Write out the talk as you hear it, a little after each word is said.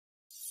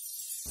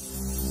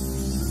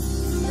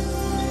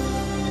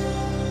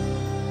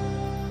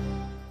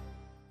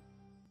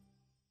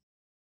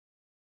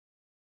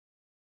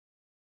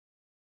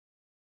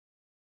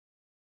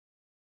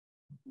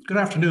Good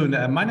afternoon.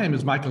 My name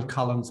is Michael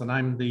Collins, and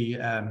I'm the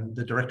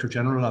Director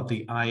General of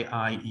the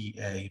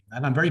IIEA.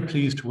 And I'm very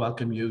pleased to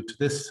welcome you to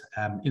this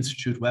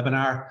Institute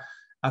webinar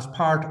as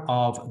part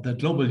of the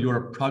Global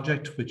Europe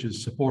project, which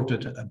is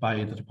supported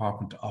by the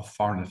Department of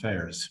Foreign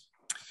Affairs.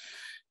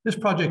 This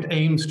project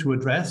aims to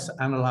address,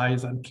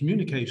 analyse and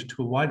communicate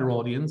to a wider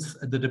audience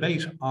the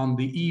debate on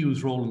the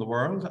EU's role in the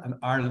world and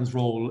Ireland's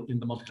role in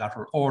the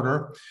multilateral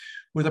order,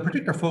 with a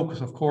particular focus,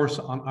 of course,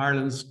 on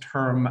Ireland's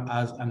term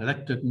as an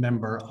elected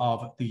member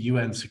of the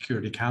UN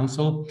Security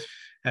Council,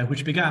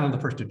 which began on the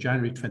 1st of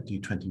January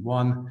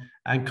 2021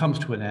 and comes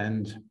to an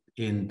end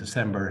in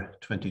December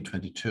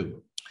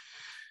 2022.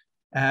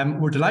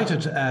 We're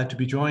delighted to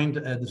be joined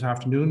this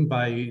afternoon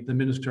by the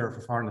Minister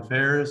for Foreign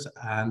Affairs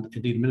and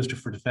indeed Minister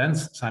for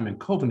Defence, Simon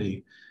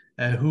Coveney,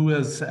 who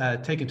has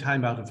taken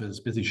time out of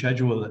his busy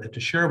schedule to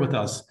share with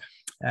us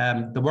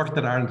the work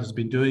that Ireland has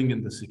been doing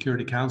in the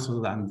Security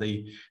Council and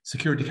the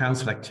Security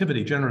Council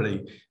activity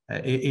generally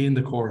in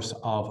the course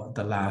of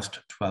the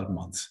last 12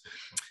 months.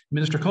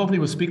 Minister Coveney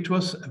will speak to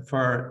us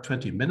for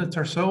 20 minutes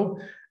or so,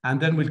 and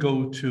then we'll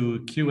go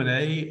to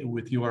Q&A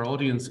with you, our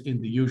audience,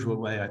 in the usual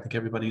way. I think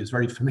everybody is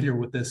very familiar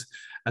with this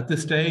at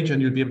this stage,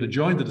 and you'll be able to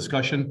join the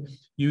discussion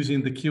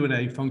using the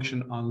Q&A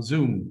function on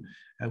Zoom,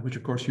 which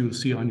of course you'll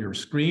see on your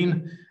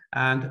screen.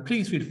 And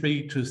please feel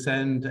free to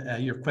send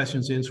your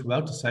questions in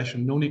throughout the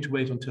session. No need to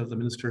wait until the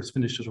Minister has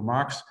finished his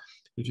remarks.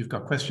 If you've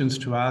got questions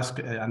to ask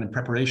and in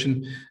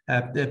preparation,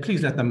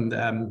 please let them,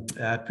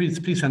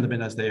 please send them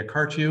in as they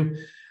occur to you.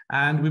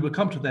 And we will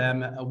come to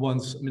them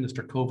once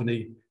Minister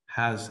Coveney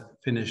has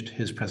finished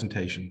his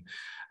presentation.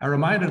 A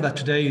reminder that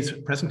today's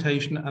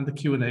presentation and the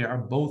Q&A are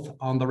both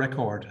on the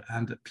record,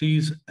 and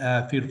please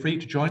feel free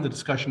to join the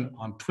discussion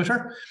on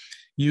Twitter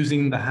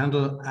using the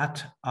handle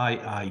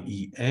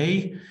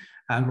 @IIEA,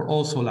 and we're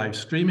also live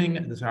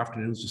streaming this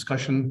afternoon's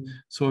discussion,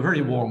 so a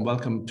very warm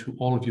welcome to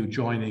all of you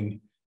joining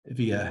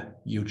via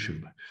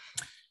YouTube.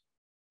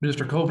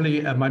 Minister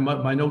Coveney,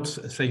 my notes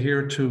say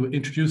here to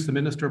introduce the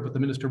Minister, but the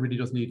Minister really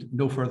does need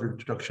no further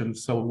introduction.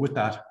 So with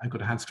that, I'm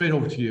going to hand straight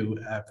over to you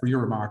for your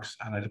remarks,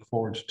 and I look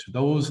forward to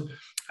those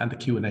and the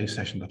Q&A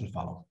session that will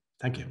follow.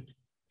 Thank you.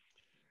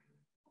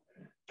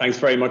 Thanks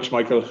very much,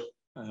 Michael.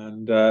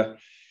 And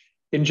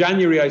in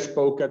January, I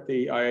spoke at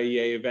the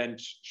IIEA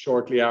event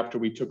shortly after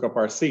we took up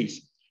our seat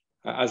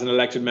as an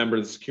elected member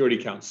of the Security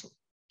Council.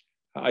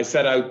 I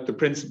set out the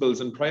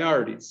principles and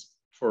priorities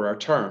for our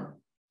term.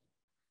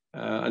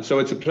 And so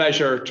it's a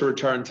pleasure to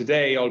return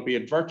today,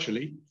 albeit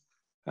virtually,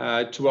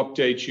 to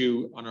update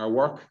you on our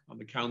work on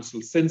the Council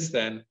since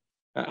then,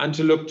 and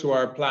to look to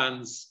our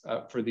plans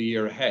for the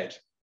year ahead.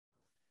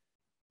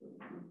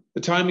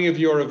 The timing of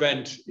your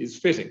event is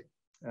fitting.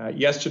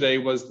 Yesterday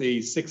was the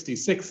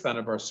 66th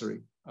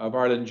anniversary of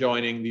Ireland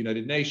joining the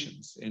United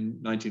Nations in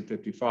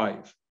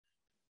 1955.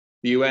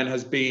 The UN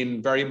has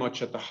been very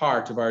much at the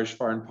heart of Irish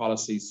foreign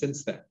policy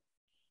since then.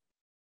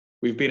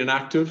 We've been an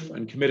active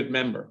and committed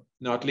member,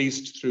 not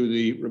least through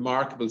the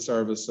remarkable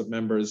service of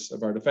members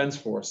of our defence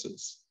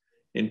forces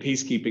in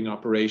peacekeeping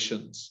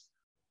operations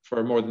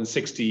for more than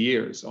 60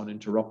 years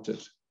uninterrupted.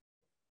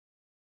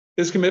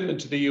 This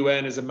commitment to the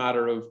UN is a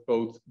matter of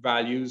both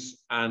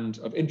values and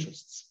of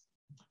interests.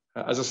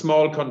 As a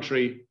small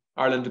country,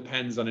 Ireland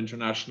depends on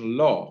international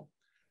law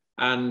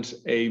and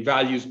a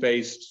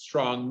values-based,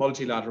 strong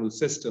multilateral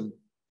system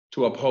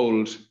to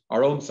uphold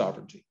our own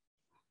sovereignty.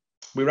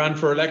 We ran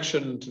for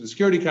election to the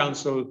Security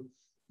Council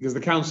because the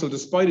Council,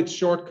 despite its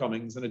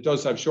shortcomings, and it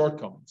does have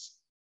shortcomings,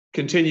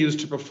 continues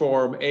to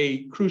perform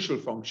a crucial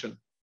function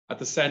at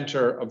the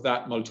centre of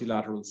that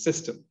multilateral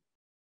system.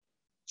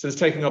 Since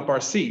taking up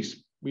our seat,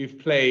 we've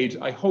played,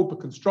 I hope, a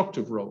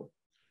constructive role,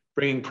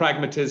 bringing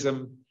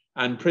pragmatism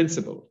and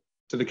principle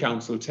to the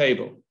Council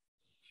table.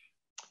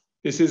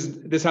 This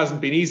hasn't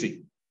been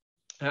easy,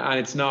 and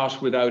it's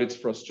not without its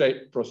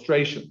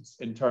frustrations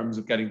in terms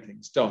of getting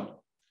things done.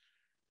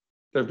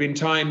 There have been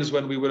times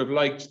when we would have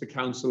liked the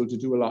Council to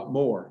do a lot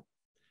more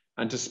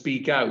and to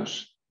speak out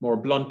more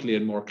bluntly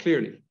and more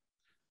clearly.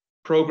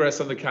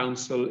 Progress on the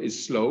Council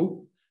is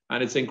slow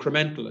and it's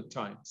incremental at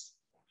times.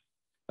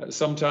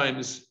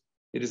 Sometimes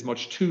it is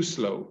much too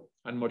slow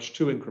and much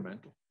too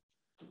incremental.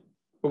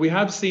 But we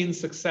have seen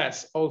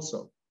success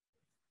also.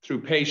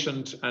 Through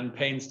patient and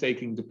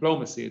painstaking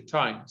diplomacy at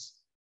times,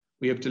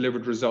 we have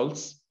delivered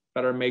results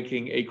that are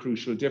making a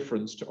crucial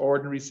difference to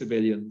ordinary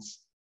civilians,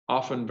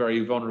 often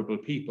very vulnerable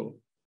people,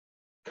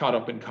 caught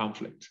up in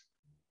conflict.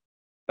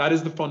 That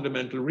is the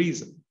fundamental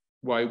reason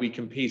why we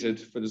competed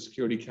for the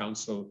Security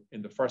Council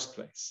in the first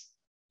place.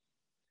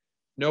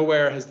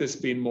 Nowhere has this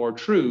been more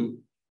true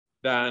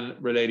than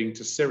relating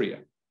to Syria.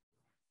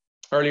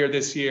 Earlier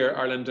this year,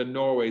 Ireland and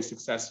Norway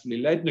successfully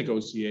led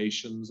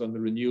negotiations on the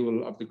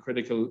renewal of the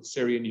critical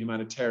Syrian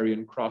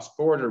humanitarian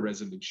cross-border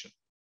resolution.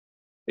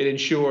 It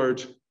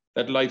ensured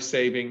that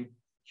life-saving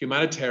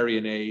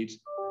humanitarian aid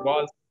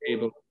was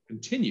able to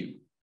continue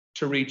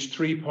to reach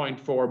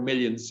 3.4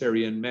 million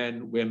Syrian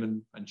men,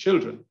 women, and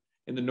children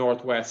in the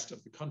northwest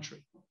of the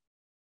country.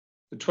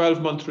 The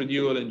 12-month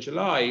renewal in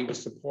July was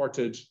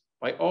supported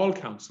by all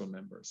council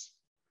members,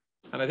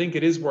 And I think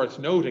it is worth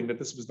noting that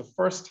this was the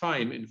first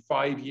time in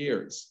 5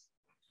 years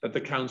that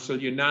the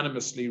Council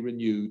unanimously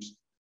renewed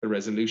the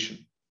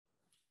resolution.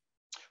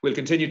 We'll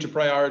continue to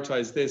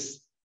prioritise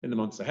this in the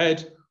months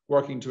ahead,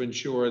 working to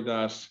ensure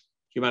that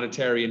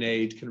humanitarian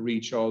aid can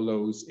reach all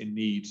those in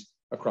need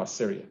across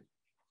Syria.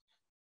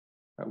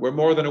 We're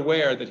more than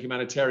aware that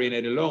humanitarian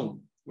aid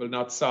alone will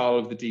not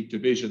solve the deep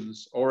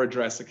divisions or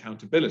address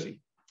accountability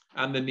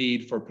and the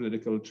need for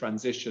political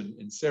transition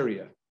in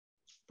Syria.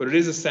 But it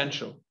is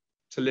essential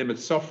to limit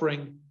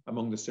suffering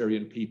among the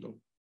Syrian people.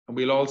 And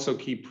we'll also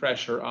keep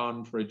pressure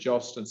on for a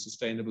just and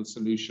sustainable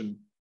solution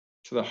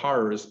to the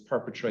horrors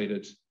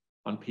perpetrated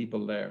on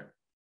people there.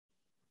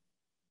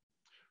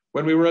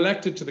 When we were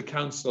elected to the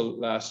Council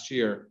last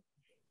year,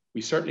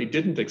 we certainly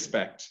didn't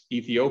expect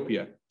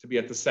Ethiopia to be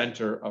at the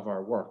centre of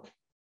our work.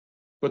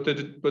 But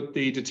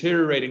the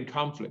deteriorating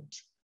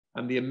conflict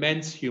and the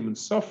immense human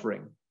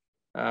suffering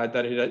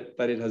that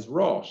it has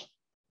wrought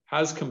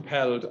has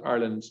compelled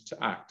Ireland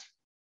to act.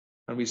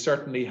 And we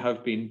certainly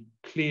have been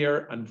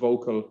clear and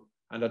vocal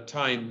and at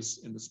times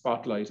in the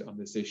spotlight on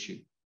this issue.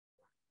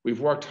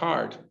 We've worked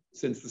hard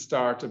since the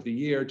start of the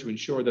year to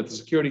ensure that the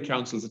Security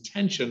Council's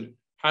attention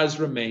has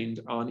remained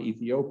on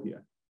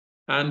Ethiopia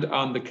and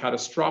on the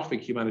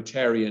catastrophic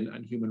humanitarian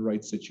and human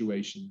rights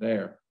situation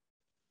there.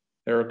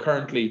 There are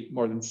currently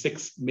more than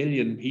 6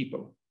 million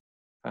people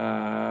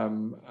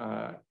under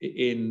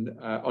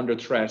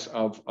threat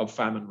of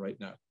famine right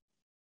now.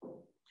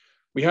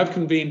 We have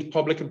convened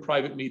public and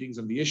private meetings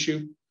on the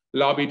issue,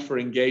 lobbied for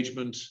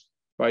engagement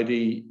by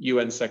the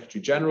UN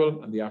Secretary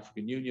General and the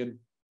African Union,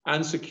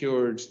 and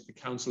secured the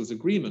Council's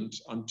agreement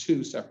on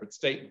 2 separate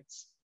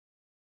statements.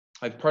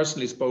 I've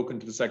personally spoken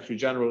to the Secretary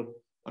General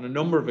on a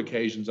number of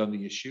occasions on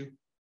the issue,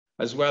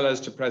 as well as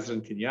to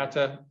President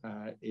Kenyatta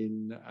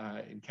in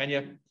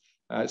Kenya,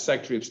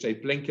 Secretary of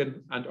State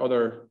Blinken, and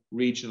other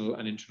regional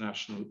and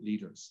international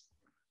leaders.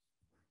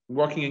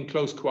 Working in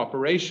close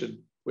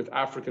cooperation with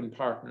African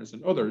partners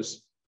and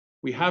others,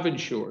 we have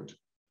ensured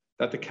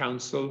that the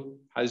Council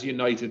has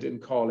united in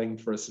calling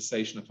for a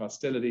cessation of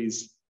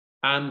hostilities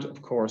and,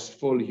 of course,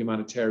 full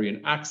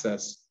humanitarian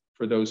access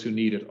for those who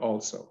need it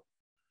also.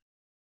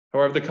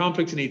 However, the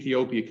conflict in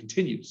Ethiopia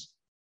continues,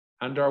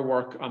 and our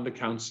work on the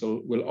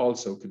Council will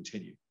also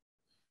continue.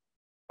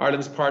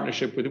 Ireland's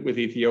partnership with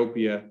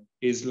Ethiopia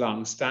is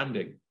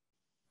long-standing.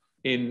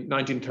 In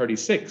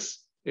 1936,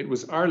 it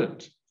was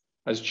Ireland,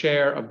 as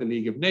chair of the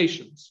League of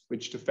Nations,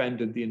 which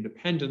defended the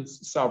independence,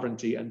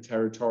 sovereignty, and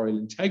territorial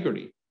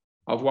integrity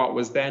of what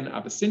was then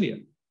Abyssinia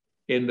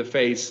in the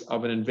face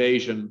of an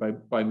invasion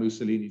by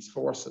Mussolini's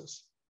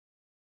forces.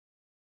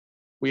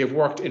 We have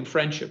worked in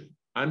friendship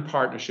and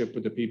partnership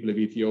with the people of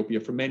Ethiopia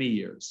for many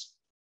years,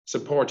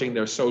 supporting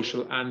their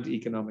social and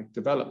economic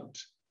development.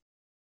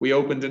 We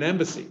opened an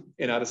embassy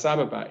in Addis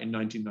Ababa in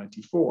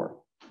 1994.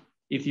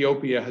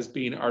 Ethiopia has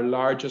been our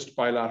largest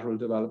bilateral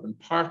development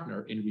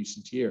partner in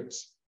recent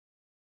years.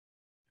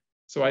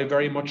 So I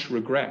very much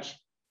regret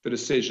the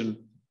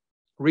decision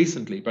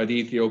recently by the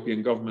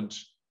Ethiopian government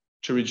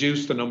to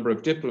reduce the number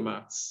of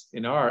diplomats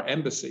in our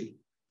embassy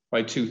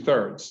by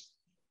 2/3.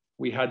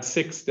 We had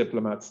 6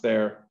 diplomats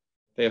there.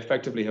 They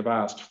effectively have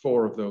asked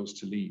 4 of those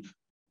to leave.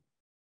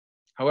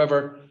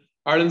 However,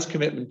 Ireland's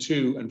commitment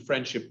to and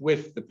friendship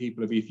with the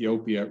people of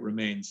Ethiopia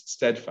remains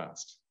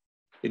steadfast.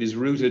 It is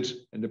rooted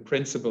in the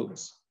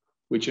principles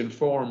which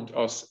informed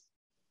us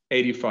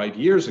 85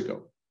 years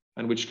ago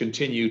and which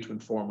continue to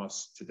inform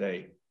us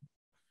today.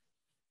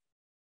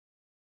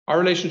 Our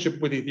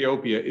relationship with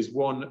Ethiopia is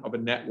one of a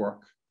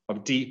network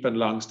of deep and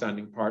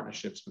long-standing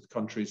partnerships with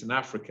countries in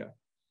Africa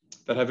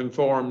that have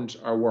informed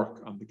our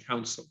work on the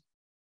Council.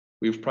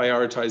 We've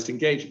prioritized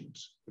engagement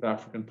with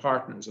African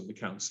partners of the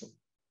Council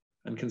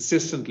and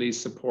consistently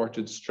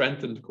supported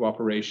strengthened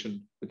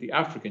cooperation with the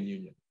African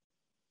Union.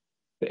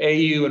 The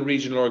AU and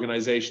regional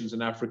organizations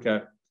in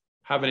Africa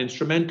have an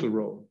instrumental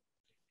role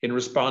in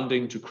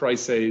responding to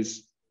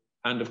crises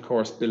and, of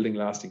course, building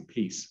lasting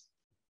peace.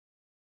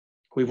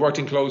 We've worked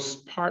in close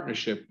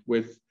partnership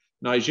with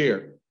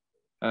Niger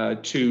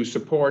to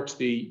support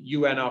the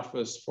UN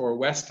Office for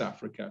West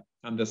Africa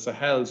and the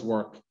Sahel's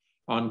work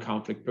on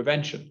conflict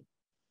prevention,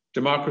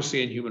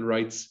 democracy and human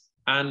rights,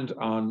 and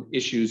on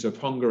issues of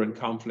hunger and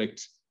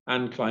conflict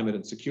and climate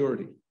and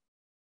security.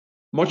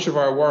 Much of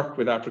our work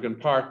with African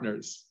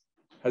partners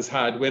has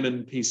had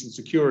women, peace and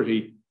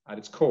security at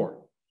its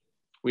core.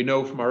 We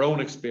know from our own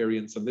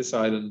experience on this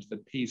island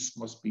that peace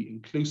must be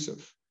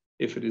inclusive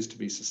if it is to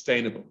be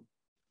sustainable,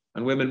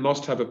 and women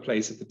must have a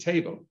place at the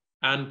table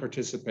and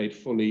participate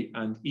fully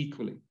and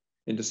equally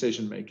in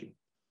decision-making.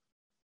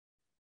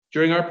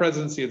 During our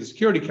presidency of the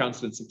Security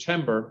Council in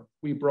September,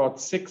 we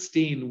brought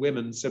 16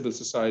 women civil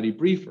society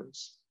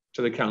briefers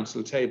to the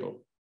Council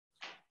table.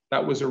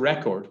 That was a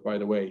record, by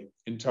the way,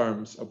 in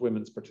terms of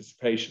women's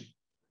participation.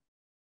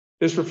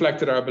 This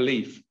reflected our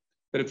belief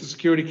that if the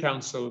Security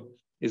Council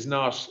is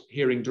not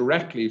hearing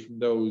directly from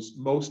those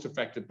most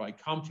affected by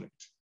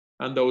conflict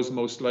and those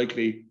most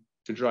likely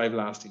to drive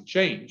lasting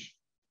change,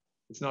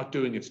 it's not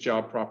doing its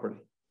job properly.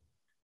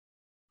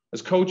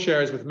 As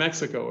co-chairs with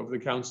Mexico of the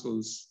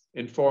Council's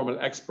informal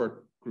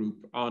expert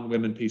group on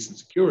women, peace and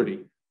security,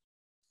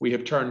 we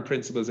have turned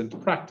principles into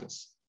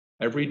practice.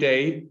 Every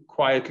day,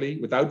 quietly,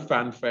 without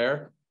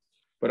fanfare,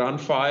 but on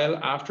file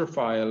after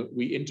file,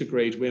 we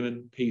integrate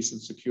women, peace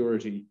and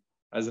security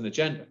as an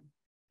agenda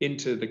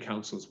into the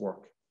Council's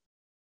work.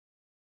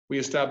 We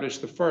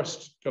established the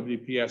first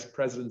WPS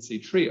presidency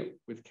trio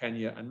with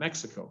Kenya and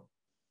Mexico,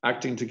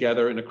 acting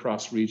together in a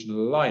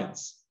cross-regional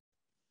alliance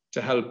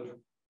to help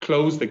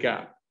close the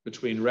gap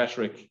between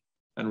rhetoric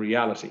and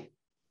reality.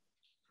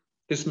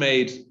 This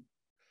made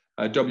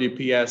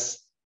WPS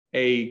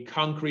a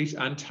concrete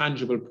and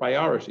tangible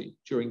priority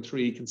during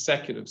 3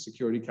 consecutive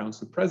Security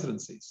Council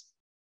presidencies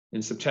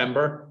in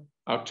September,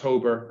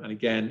 October, and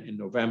again in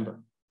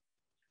November.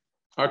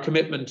 Our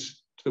commitment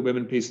to the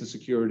Women, Peace and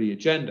Security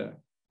agenda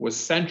was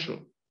central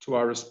to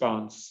our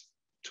response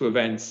to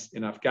events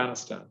in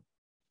Afghanistan.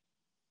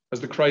 As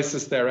the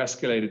crisis there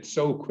escalated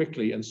so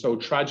quickly and so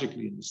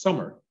tragically in the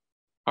summer,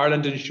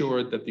 Ireland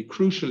ensured that the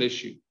crucial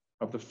issue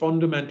of the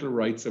fundamental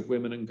rights of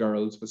women and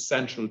girls was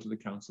central to the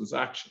Council's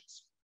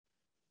actions.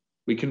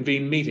 We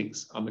convened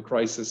meetings on the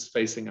crisis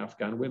facing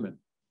Afghan women,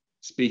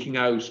 speaking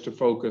out to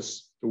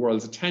focus the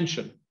world's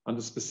attention on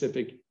the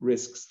specific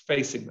risks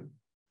facing them.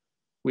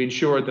 We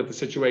ensured that the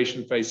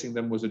situation facing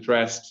them was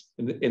addressed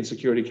in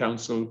Security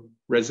Council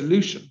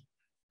resolution,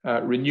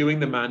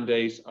 renewing the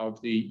mandate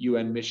of the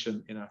UN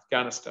mission in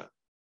Afghanistan.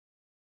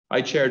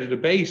 I chaired a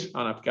debate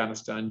on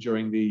Afghanistan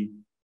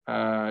during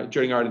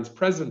Ireland's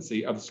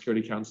presidency of the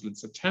Security Council in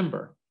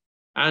September,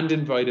 and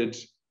invited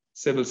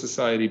civil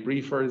society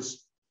briefers,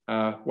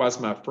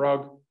 Wasma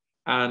Frog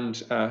and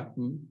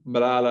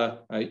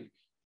Malala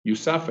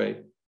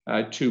Yousafzai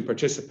to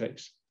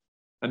participate.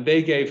 And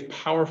they gave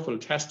powerful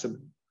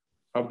testimony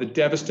of the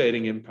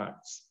devastating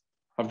impacts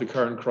of the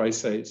current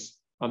crisis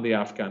on the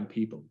Afghan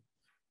people.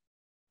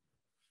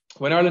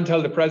 When Ireland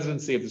held the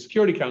presidency of the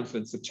Security Council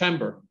in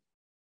September,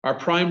 our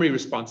primary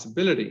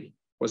responsibility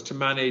was to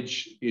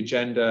manage the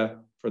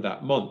agenda for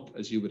that month,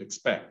 as you would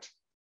expect.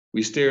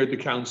 We steered the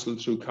Council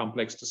through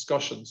complex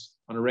discussions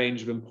on a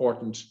range of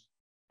important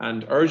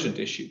and urgent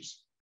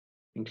issues,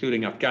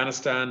 including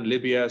Afghanistan,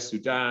 Libya,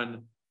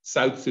 Sudan,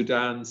 South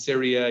Sudan,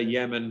 Syria,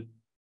 Yemen,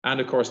 and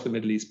of course the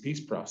Middle East peace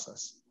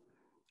process.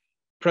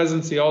 The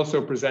presidency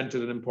also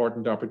presented an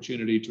important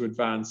opportunity to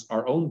advance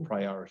our own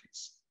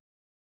priorities.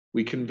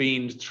 We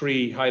convened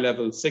 3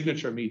 high-level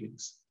signature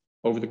meetings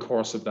over the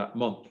course of that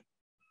month.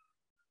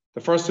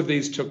 The first of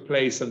these took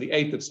place on the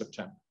 8th of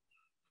September,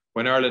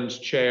 when Ireland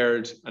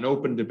chaired an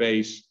open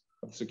debate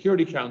of the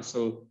Security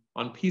Council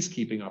on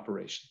peacekeeping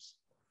operations.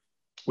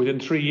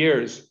 Within 3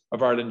 years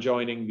of Ireland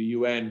joining the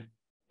UN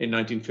in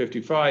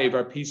 1955,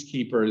 our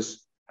peacekeepers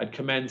had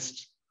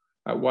commenced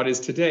what is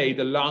today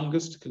the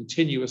longest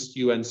continuous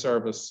UN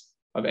service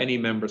of any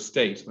member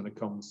state when it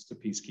comes to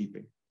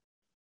peacekeeping.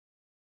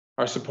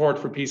 Our support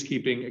for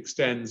peacekeeping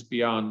extends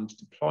beyond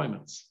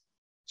deployments.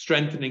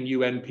 Strengthening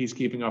UN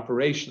peacekeeping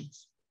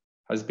operations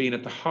has been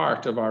at the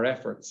heart of our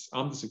efforts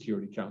on the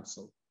Security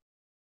Council.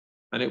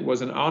 And it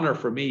was an honor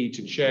for me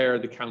to chair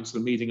the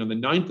Council meeting on the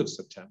 9th of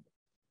September,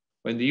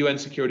 when the UN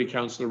Security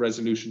Council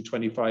Resolution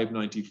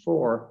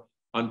 2594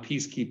 on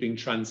peacekeeping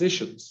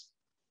transitions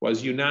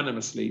was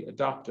unanimously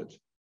adopted.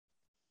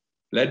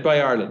 Led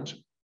by Ireland,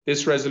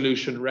 this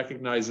resolution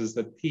recognizes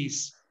that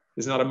peace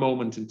is not a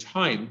moment in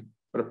time,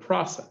 but a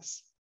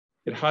process.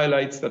 It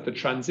highlights that the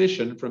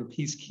transition from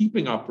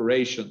peacekeeping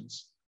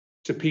operations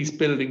to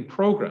peace-building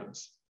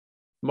programs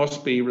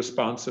must be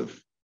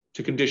responsive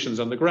to conditions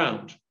on the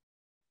ground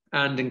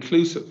and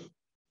inclusive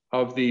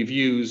of the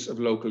views of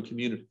local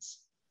communities.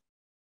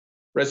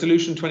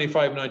 Resolution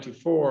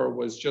 2594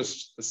 was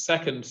just the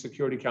second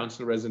Security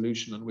Council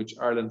resolution on which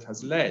Ireland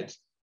has led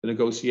the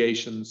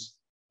negotiations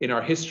in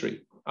our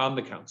history on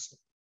the Council.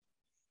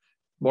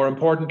 More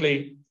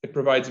importantly, it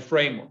provides a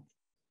framework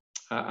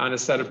and a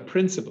set of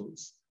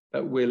principles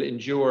that will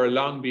endure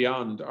long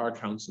beyond our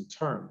Council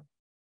term.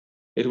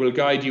 It will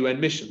guide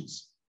UN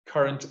missions,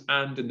 current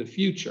and in the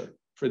future,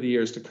 for the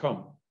years to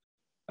come,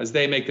 as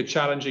they make the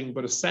challenging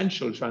but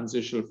essential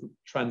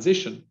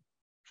transition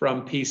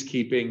from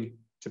peacekeeping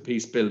to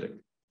peace building.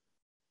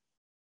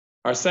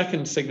 Our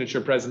second signature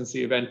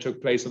presidency event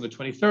took place on the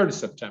 23rd of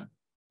September,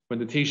 when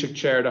the Taoiseach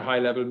chaired a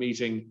high-level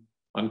meeting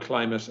on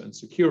climate and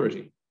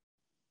security.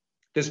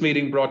 This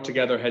meeting brought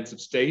together heads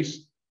of state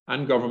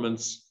and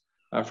governments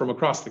from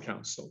across the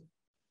Council,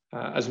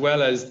 as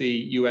well as the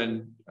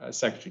UN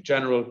Secretary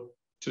General,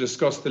 to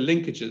discuss the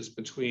linkages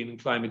between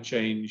climate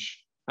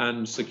change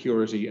and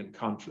security and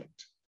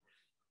conflict.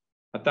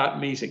 At that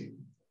meeting,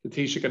 the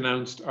Taoiseach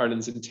announced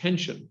Ireland's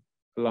intention,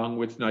 along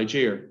with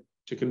Niger,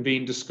 to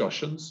convene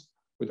discussions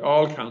with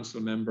all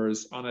Council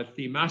members on a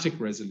thematic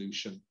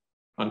resolution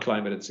on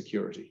climate and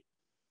security.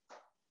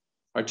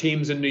 Our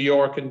teams in New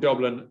York and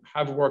Dublin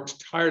have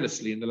worked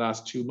tirelessly in the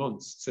last 2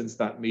 months since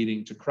that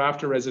meeting to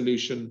craft a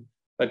resolution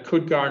that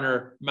could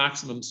garner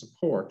maximum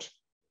support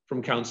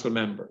from Council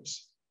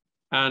members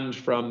and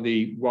from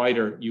the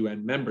wider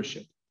UN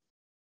membership.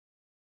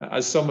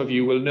 As some of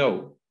you will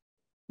know,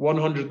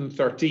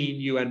 113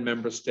 UN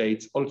member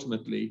states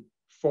ultimately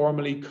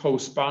formally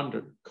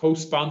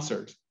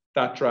co-sponsored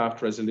that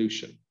draft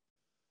resolution.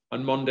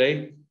 On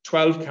Monday,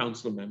 12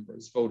 council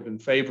members voted in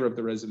favour of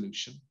the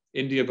resolution.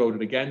 India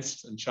voted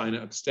against and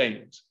China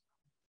abstained.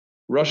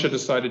 Russia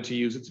decided to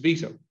use its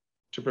veto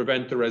to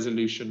prevent the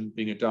resolution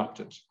being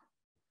adopted.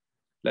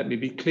 Let me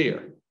be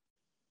clear,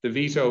 the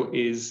veto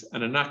is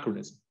an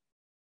anachronism.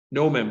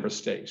 No member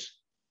state,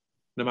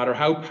 no matter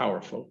how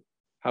powerful,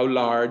 how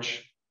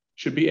large,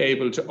 should be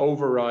able to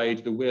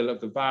override the will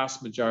of the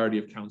vast majority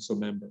of council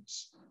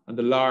members and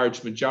the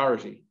large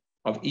majority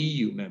of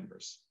EU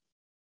members.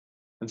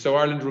 And so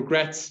Ireland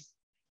regrets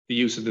the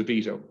use of the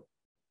veto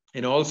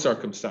in all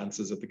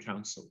circumstances at the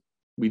Council.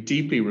 We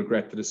deeply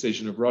regret the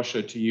decision of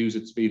Russia to use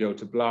its veto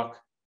to block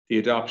the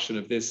adoption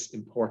of this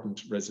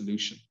important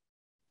resolution.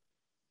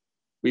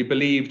 We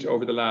believed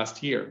over the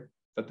last year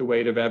that the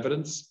weight of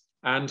evidence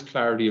and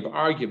clarity of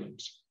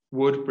argument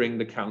would bring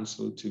the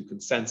Council to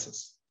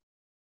consensus.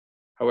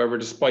 However,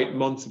 despite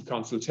months of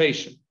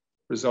consultation,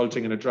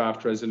 resulting in a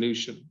draft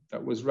resolution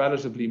that was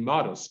relatively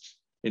modest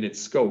in its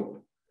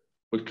scope,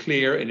 but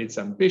clear in its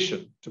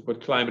ambition to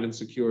put climate and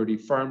security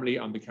firmly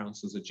on the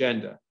Council's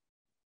agenda,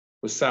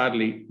 was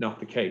sadly not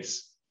the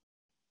case.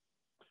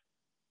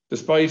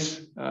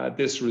 Despite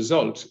this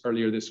result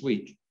earlier this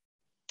week,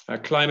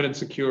 climate and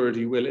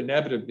security will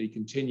inevitably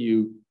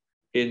continue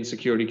in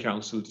Security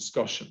Council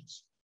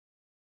discussions.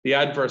 The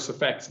adverse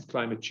effects of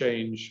climate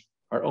change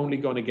are only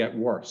going to get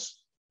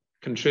worse,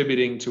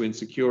 contributing to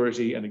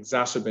insecurity and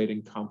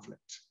exacerbating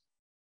conflict.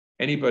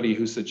 Anybody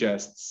who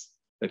suggests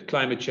that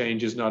climate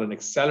change is not an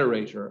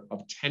accelerator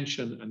of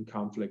tension and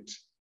conflict,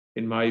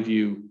 in my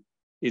view,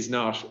 is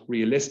not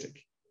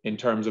realistic in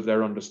terms of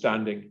their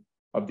understanding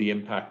of the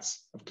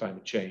impacts of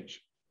climate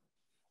change.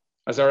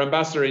 As our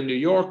ambassador in New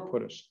York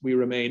put it, we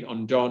remain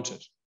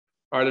undaunted.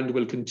 Ireland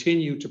will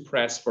continue to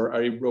press for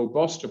a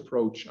robust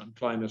approach on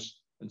climate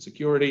and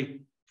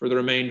security for the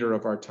remainder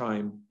of our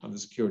time on the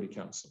Security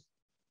Council.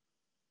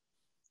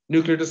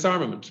 Nuclear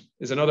disarmament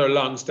is another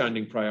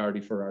long-standing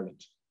priority for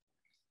Ireland.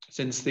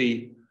 Since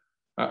the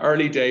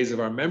early days of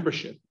our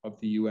membership of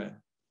the UN,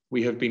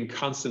 we have been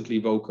constantly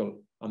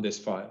vocal on this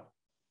file.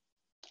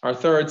 Our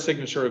third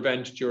signature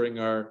event during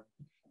our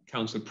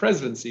Council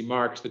presidency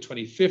marked the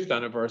 25th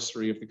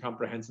anniversary of the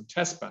Comprehensive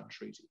Test Ban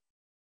Treaty.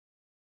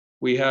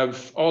 We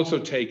have also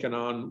taken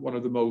on one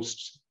of the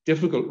most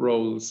difficult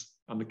roles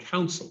on the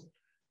Council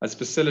as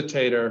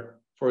facilitator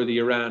for the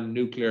Iran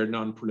nuclear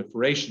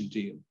non-proliferation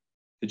deal,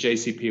 the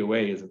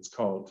JCPOA as it's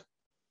called.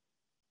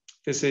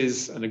 This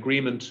is an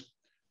agreement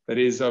that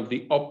is of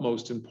the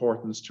utmost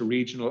importance to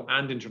regional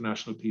and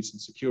international peace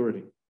and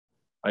security.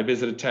 I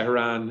visited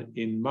Tehran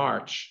in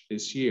March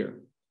this year,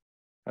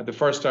 the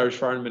first Irish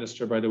foreign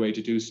minister, by the way,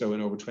 to do so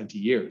in over 20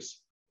 years.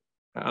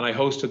 And I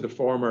hosted the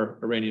former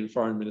Iranian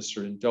foreign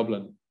minister in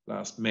Dublin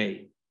last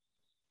May.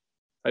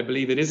 I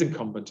believe it is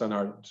incumbent on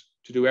Ireland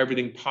to do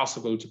everything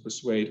possible to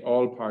persuade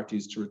all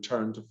parties to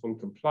return to full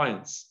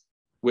compliance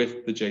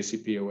with the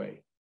JCPOA.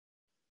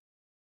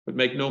 But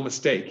make no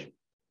mistake,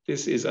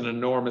 this is an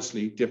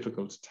enormously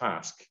difficult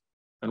task.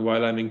 And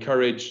while I'm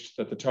encouraged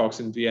that the talks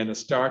in Vienna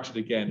started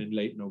again in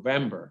late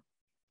November,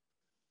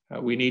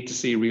 we need to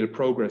see real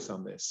progress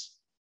on this,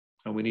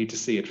 and we need to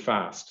see it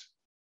fast.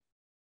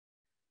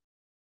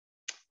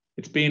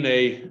 It's been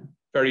a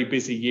very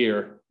busy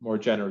year more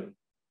generally.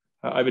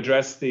 I've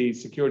addressed the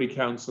Security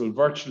Council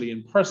virtually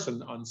in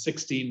person on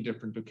 16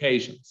 different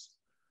occasions.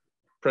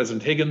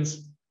 President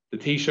Higgins, the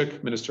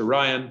Taoiseach, Minister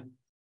Ryan,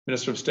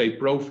 Minister of State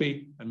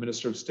Brophy, and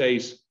Minister of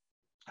State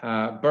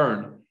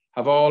Byrne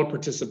have all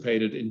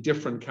participated in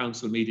different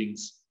council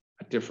meetings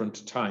at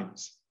different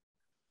times.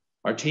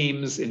 Our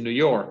teams in New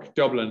York,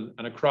 Dublin,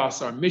 and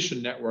across our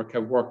mission network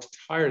have worked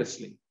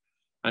tirelessly,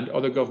 and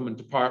other government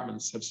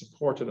departments have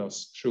supported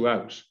us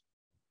throughout.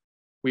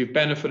 We've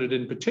benefited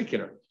in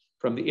particular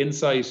from the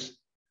insight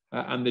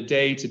and the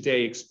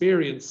day-to-day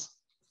experience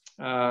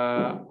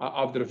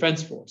of the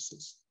Defence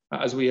Forces,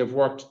 as we have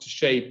worked to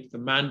shape the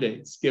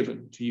mandates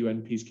given to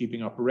UN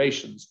peacekeeping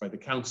operations by the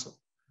Council.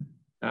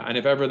 And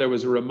if ever there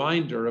was a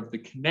reminder of the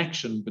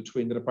connection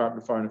between the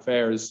Department of Foreign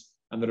Affairs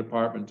and the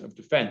Department of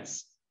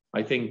Defence,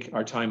 I think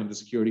our time in the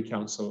Security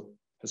Council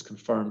has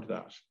confirmed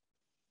that.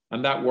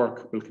 And that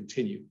work will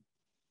continue.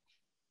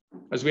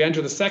 As we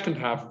enter the second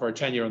half of our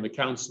tenure on the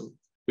Council,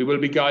 we will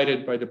be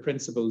guided by the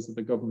principles that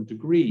the government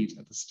agreed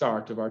at the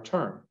start of our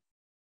term: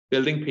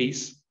 building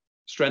peace,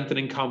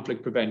 strengthening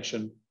conflict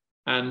prevention,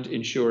 and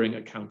ensuring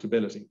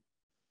accountability.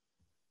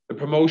 The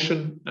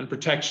promotion and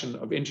protection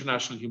of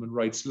international human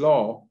rights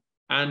law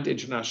and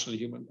international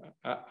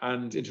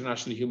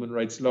human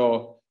rights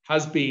law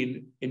has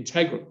been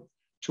integral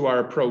to our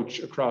approach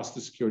across the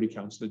Security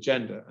Council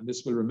agenda, and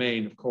this will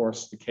remain, of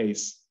course, the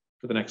case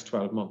for the next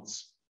 12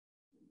 months.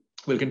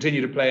 We'll continue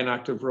to play an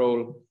active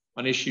role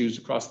on issues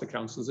across the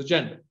Council's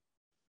agenda.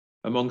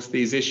 Amongst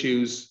these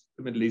issues,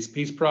 the Middle East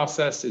peace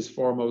process is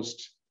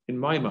foremost in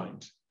my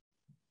mind.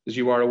 As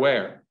you are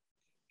aware,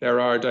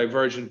 there are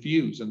divergent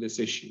views on this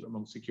issue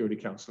among Security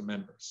Council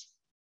members,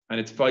 and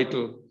it's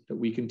vital that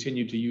we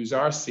continue to use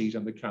our seat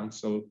on the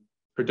Council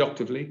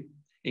productively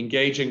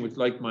engaging with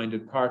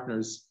like-minded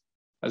partners,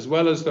 as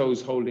well as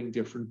those holding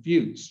different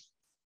views,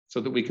 so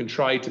that we can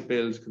try to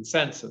build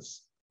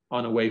consensus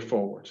on a way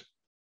forward.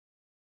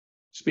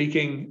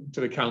 Speaking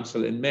to the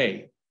Council in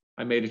May,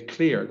 I made it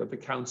clear that the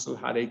Council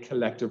had a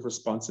collective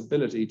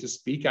responsibility to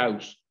speak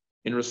out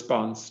in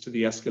response to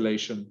the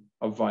escalation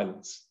of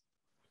violence.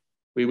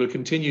 We will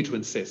continue to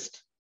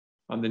insist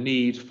on the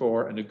need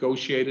for a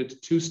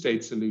negotiated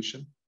two-state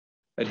solution,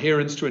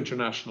 adherence to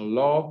international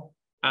law,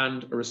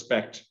 and a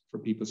respect for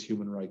people's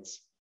human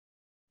rights.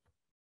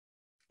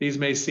 These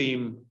may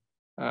seem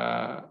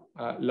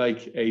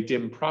like a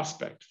dim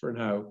prospect for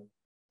now,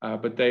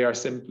 but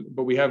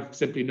we have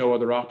simply no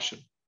other option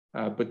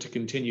but to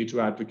continue to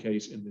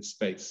advocate in this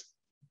space.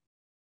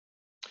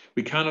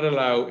 We cannot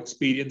allow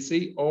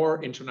expediency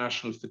or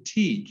international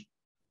fatigue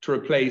to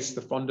replace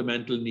the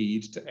fundamental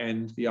need to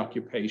end the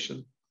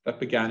occupation that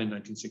began in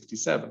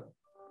 1967,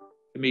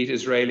 to meet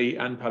Israeli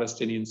and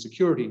Palestinian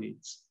security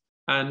needs,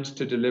 and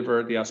to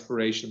deliver the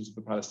aspirations of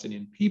the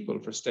Palestinian people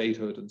for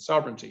statehood and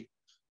sovereignty,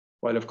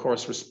 while of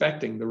course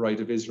respecting the right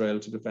of Israel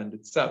to defend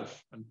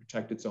itself and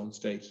protect its own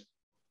state.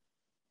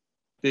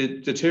 The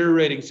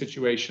deteriorating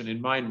situation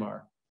in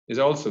Myanmar is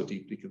also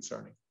deeply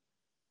concerning.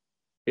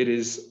 It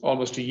is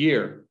almost a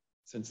year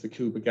since the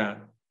coup began.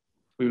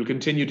 We will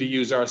continue to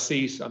use our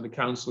seat on the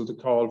Council to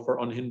call for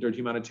unhindered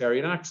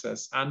humanitarian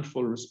access and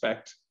full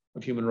respect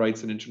of human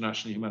rights and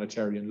international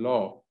humanitarian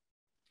law.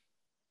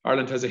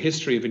 Ireland has a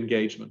history of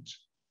engagement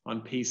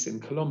on peace in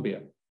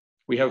Colombia.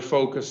 We have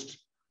focused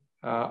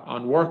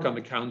on work on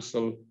the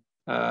Council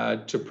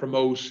to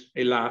promote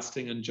a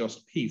lasting and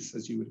just peace,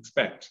 as you would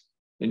expect,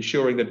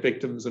 ensuring that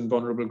victims and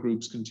vulnerable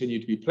groups continue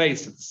to be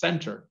placed at the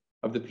center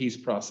of the peace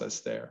process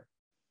there.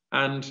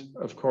 And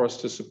of course,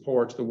 to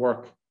support the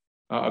work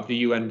of the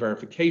UN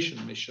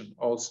verification mission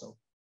also.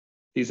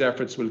 These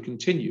efforts will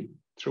continue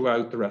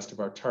throughout the rest of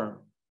our term.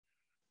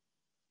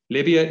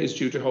 Libya is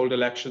due to hold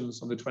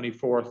elections on the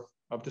 24th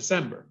of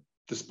December,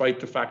 despite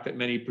the fact that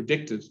many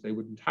predicted they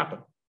wouldn't happen.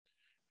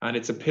 And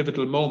it's a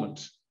pivotal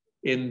moment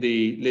in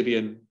the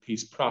Libyan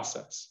peace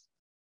process.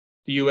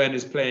 The UN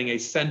is playing a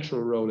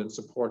central role in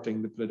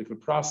supporting the political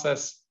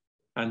process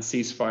and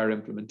ceasefire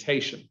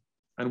implementation.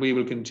 And we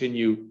will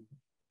continue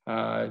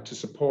to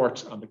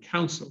support on the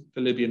Council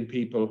the Libyan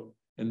people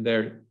in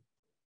their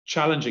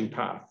challenging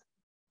path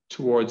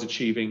towards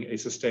achieving a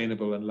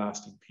sustainable and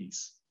lasting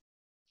peace.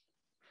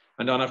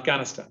 And on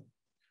Afghanistan,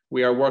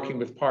 we are working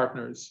with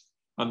partners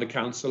on the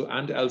Council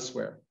and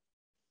elsewhere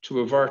to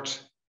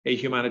avert a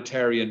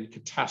humanitarian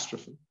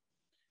catastrophe.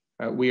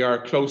 We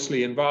are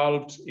closely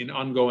involved in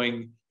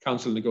ongoing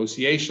Council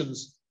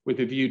negotiations with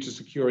a view to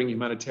securing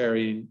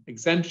humanitarian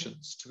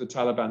exemptions to the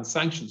Taliban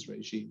sanctions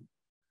regime,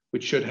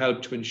 which should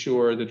help to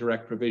ensure the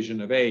direct provision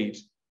of aid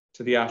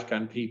to the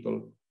Afghan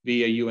people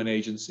via UN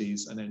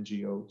agencies and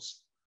NGOs.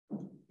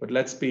 But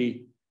let's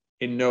be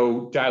in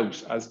no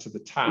doubt as to the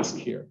task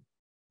here,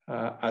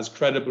 as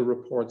credible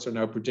reports are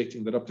now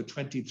predicting that up to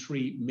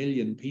 23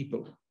 million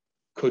people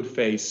could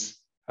face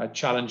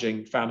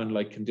challenging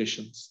famine-like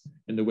conditions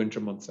in the winter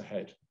months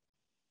ahead.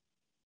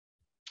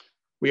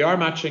 We are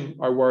matching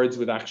our words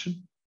with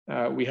action.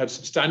 We have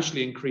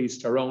substantially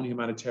increased our own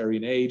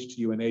humanitarian aid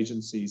to UN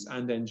agencies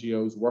and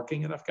NGOs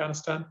working in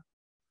Afghanistan.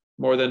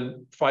 More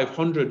than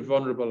 500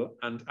 vulnerable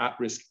and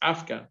at-risk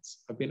Afghans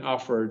have been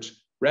offered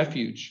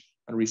refuge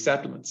and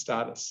resettlement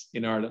status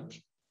in Ireland,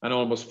 and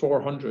almost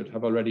 400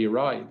 have already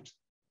arrived.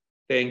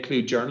 They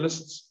include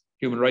journalists,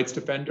 human rights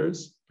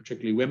defenders,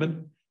 particularly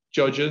women,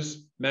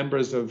 judges,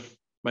 members of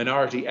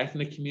minority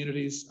ethnic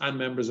communities, and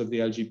members of the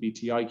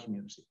LGBTI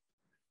community.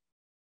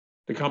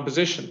 The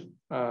composition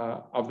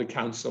of the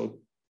Council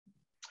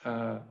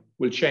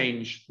will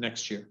change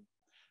next year.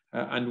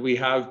 And we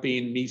have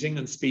been meeting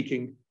and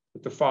speaking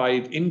with the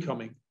 5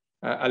 incoming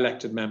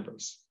elected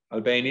members: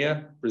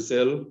 Albania,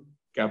 Brazil,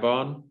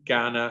 Gabon,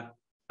 Ghana,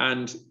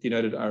 and the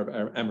United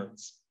Arab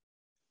Emirates.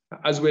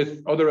 As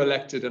with other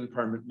elected and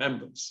permanent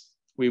members,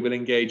 we will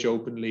engage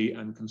openly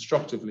and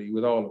constructively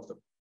with all of them.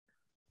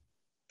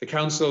 The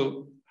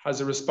Council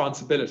has a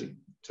responsibility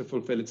to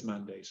fulfill its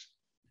mandate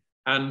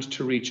and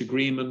to reach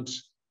agreement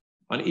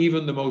on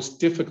even the most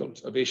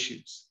difficult of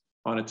issues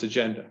on its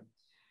agenda.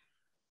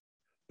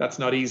 That's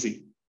not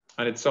easy,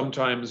 and it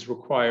sometimes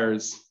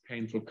requires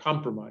painful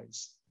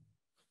compromise,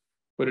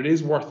 but it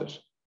is worth it.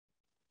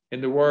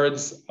 In the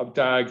words of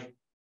Dag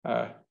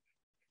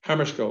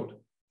Hammarskjöld,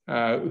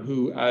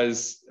 who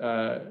as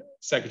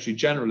Secretary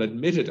General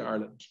admitted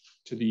Ireland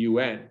to the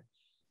UN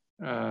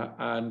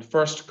and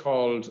first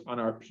called on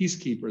our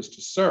peacekeepers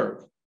to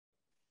serve,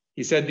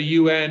 he said the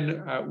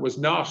UN was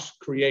not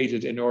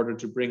created in order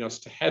to bring us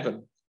to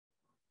heaven,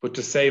 but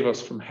to save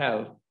us from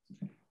hell.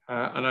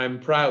 And I'm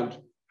proud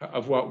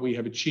of what we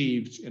have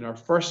achieved in our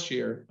first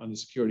year on the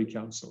Security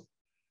Council.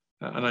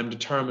 And I'm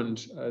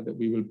determined that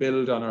we will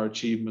build on our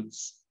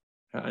achievements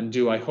and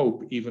do, I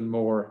hope, even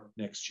more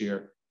next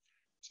year.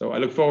 So I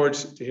look forward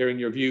to hearing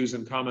your views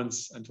and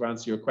comments and to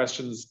answer your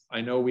questions.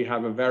 I know we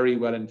have a very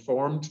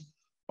well-informed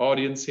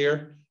audience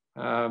here,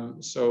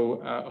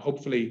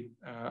 Hopefully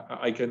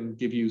I can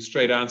give you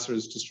straight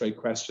answers to straight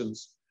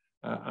questions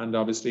and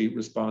obviously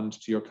respond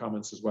to your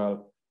comments as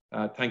well.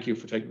 Thank you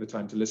for taking the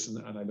time to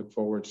listen, and I look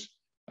forward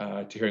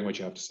to hearing what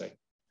you have to say.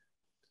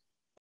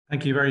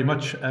 Thank you very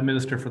much,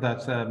 Minister, for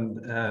that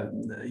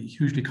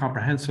hugely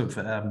comprehensive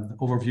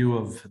overview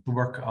of the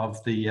work of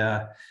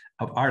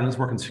Ireland's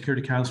Work and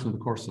Security Council in the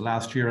course of the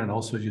last year, and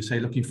also, as you say,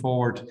 looking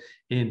forward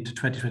into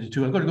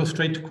 2022. I'm going to go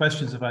straight to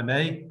questions, if I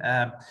may.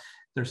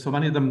 There's so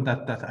many of them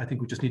that I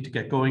think we just need to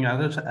get going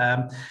at it.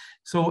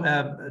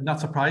 Not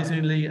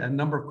surprisingly, a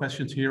number of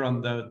questions here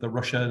on the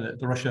Russian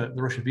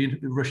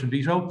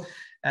veto.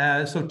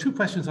 So two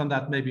questions on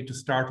that, maybe to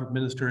start with,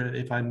 Minister,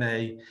 if I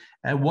may.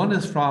 One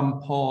is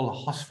from Paul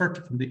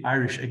Hosford from the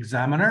Irish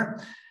Examiner,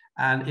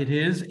 and it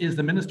is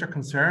the Minister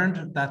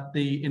concerned that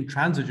the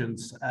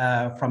intransigence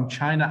from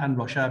China and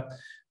Russia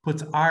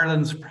puts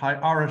Ireland's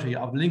priority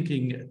of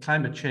linking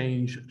climate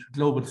change to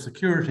global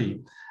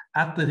security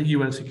at the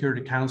UN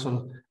Security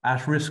Council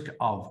at risk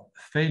of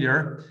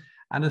failure?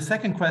 And a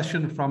second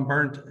question from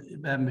Bernd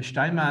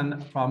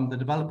Steinmann, from the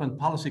Development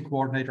Policy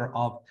Coordinator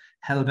of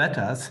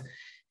Helvetas.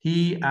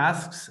 He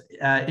asks,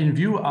 in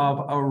view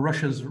of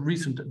Russia's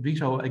recent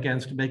veto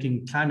against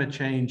making climate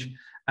change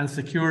and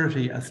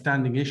security a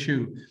standing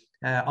issue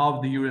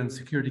of the UN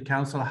Security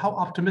Council, how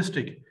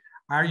optimistic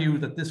are you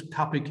that this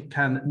topic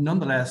can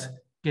nonetheless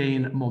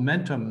gain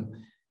momentum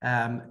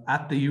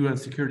at the UN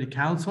Security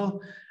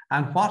Council?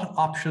 And what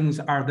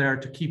options are there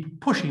to keep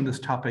pushing this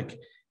topic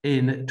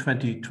in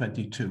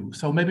 2022?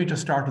 So maybe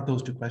just start with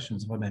those two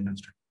questions, if I may,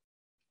 Minister.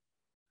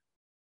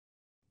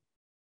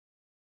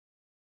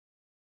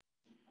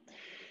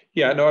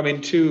 Yeah, no, I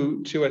mean,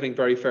 two I think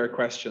very fair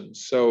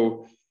questions.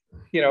 So,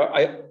 you know,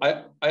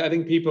 I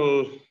think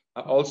people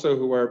also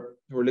who are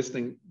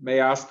listening may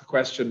ask the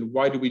question,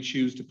 why do we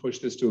choose to push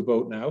this to a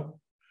vote now?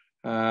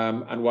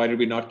 And why did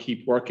we not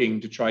keep working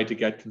to try to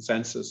get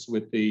consensus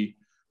with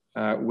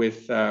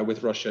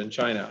Russia and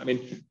China? I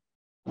mean,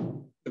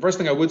 the first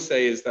thing I would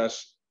say is that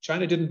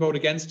China didn't vote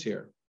against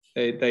here;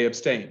 they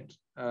abstained,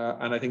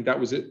 and I think that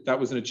was it.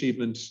 That was an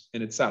achievement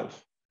in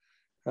itself.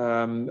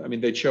 I mean,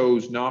 they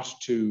chose not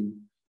to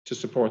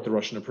support the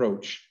Russian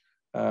approach,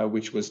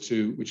 which was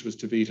to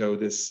veto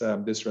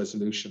this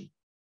resolution.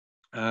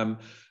 I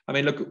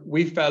mean, look,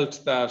 we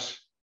felt that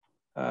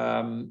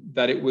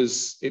it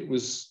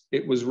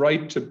was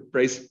right to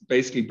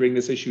basically bring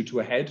this issue to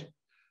a head.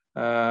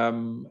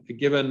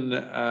 Given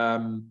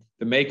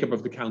the makeup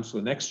of the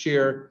council next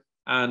year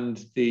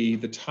and the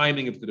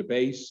timing of the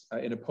debate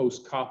in a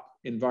post-COP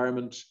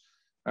environment,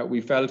 we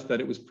felt that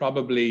it was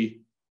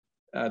probably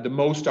the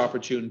most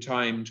opportune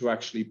time to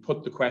actually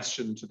put the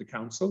question to the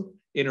council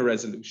in a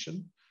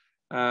resolution,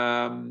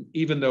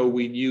 even though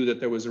we knew that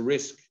there was a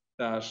risk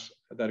that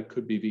it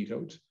could be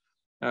vetoed.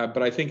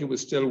 But I think it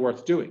was still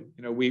worth doing.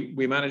 You know,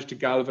 we managed to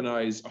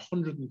galvanize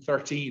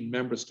 113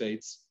 member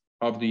states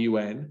of the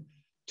UN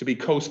to be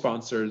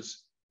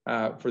co-sponsors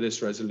for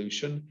this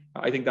resolution.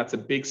 I think that's a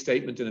big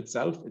statement in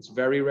itself. It's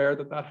very rare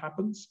that that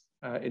happens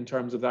in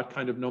terms of that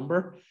kind of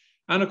number.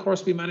 And of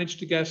course, we managed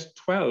to get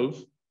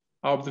 12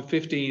 of the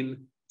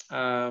 15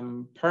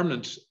 12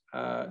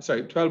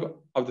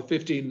 of the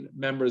 15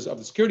 members of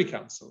the Security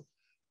Council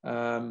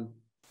to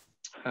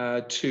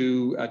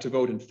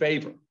vote in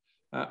favor.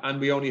 And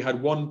we only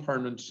had one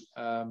permanent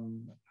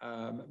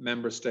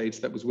member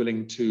state that was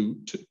willing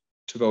to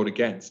vote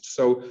against.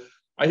 So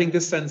I think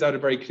this sends out a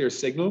very clear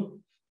signal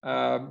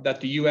that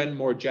the UN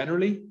more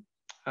generally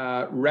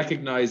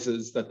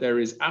recognizes that there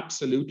is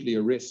absolutely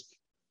a risk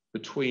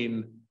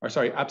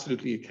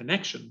absolutely a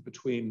connection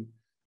between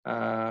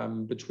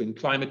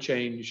climate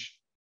change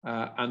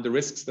and the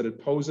risks that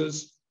it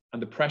poses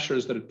and the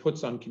pressures that it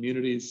puts on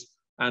communities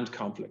and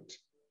conflict.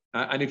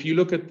 And if you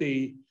look at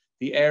the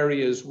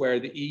areas where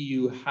the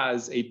EU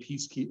has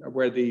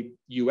where the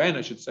UN,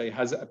 I should say,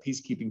 has a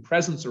peacekeeping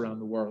presence around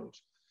the world,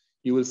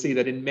 you will see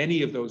that in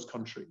many of those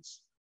countries,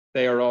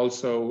 they are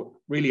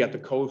also really at the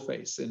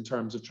coalface in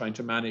terms of trying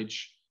to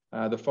manage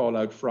the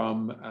fallout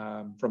from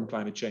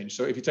climate change.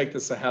 So if you take the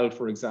Sahel,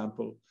 for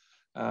example,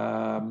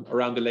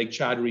 around the Lake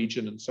Chad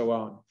region and so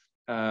on,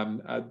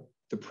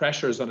 the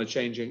pressures on a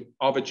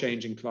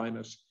changing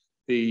climate,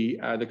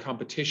 the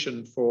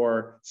competition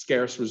for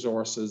scarce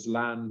resources,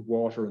 land,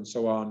 water, and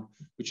so on,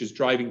 which is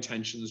driving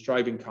tensions,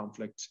 driving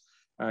conflict.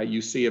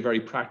 You see a very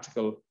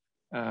practical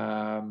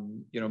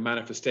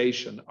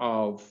manifestation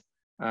of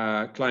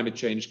climate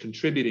change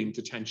contributing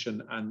to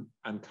tension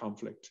and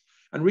conflict.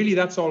 And really,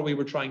 that's all we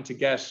were trying to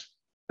get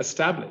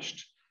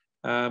established.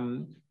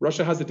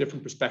 Russia has a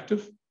different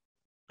perspective.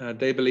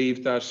 They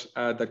believe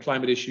that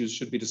climate issues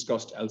should be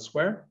discussed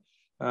elsewhere,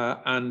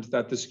 and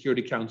that the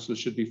Security Council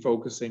should be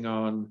focusing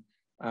on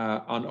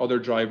other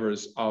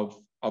drivers of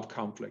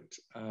conflict.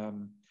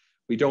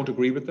 We don't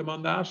agree with them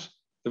on that.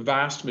 The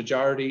vast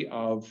majority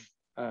of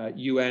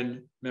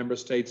UN member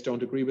states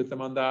don't agree with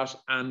them on that,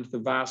 and the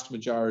vast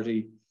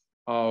majority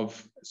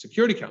of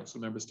Security Council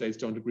member states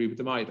don't agree with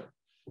them either.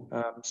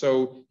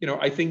 So, you know,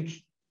 I think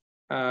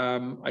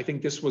I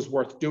think this was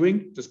worth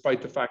doing,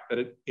 despite the fact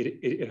that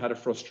it had a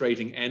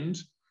frustrating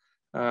end.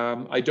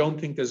 I don't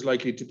think there's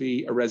likely to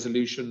be a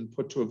resolution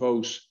put to a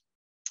vote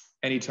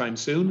anytime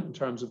soon in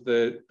terms of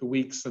the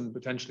weeks and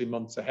potentially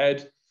months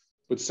ahead.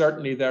 But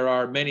certainly there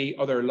are many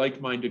other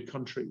like-minded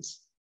countries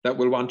that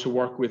will want to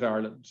work with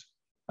Ireland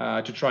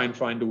to try and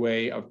find a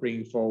way of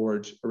bringing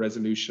forward a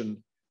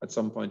resolution at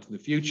some point in the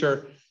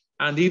future.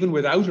 And even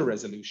without a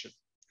resolution,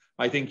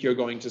 I think you're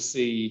going to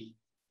see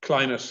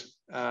climate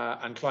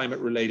and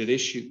climate-related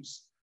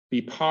issues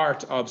be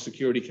part of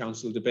Security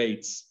Council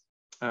debates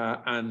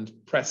and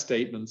press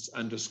statements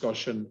and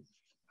discussion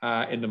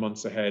in the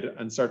months ahead.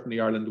 And certainly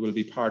Ireland will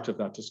be part of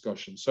that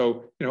discussion.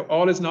 So,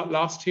 all is not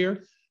lost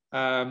here.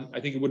 I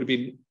think it would have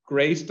been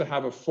great to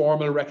have a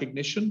formal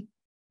recognition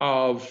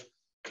of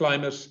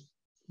climate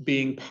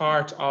being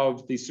part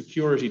of the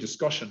security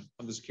discussion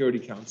on the Security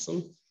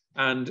Council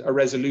and a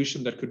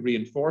resolution that could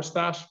reinforce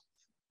that.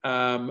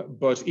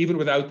 But even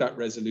without that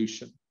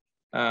resolution,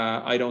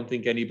 I don't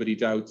think anybody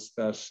doubts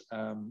that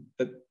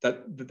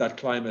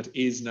climate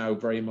is now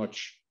very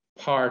much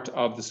part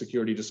of the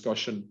security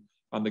discussion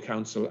on the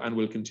Council and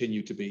will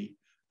continue to be.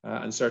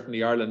 And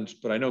certainly Ireland,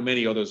 but I know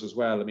many others as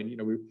well. I mean,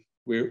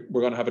 we're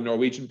going to have a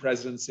Norwegian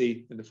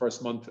presidency in the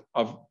first month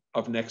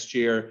of next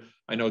year.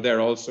 I know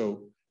they're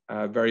also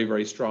very,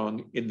 very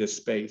strong in this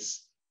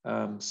space.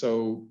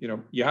 So,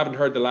 you haven't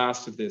heard the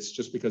last of this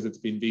just because it's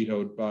been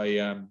vetoed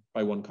by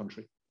one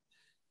country.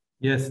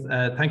 Yes,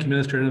 thank you,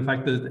 Minister. And in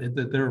fact,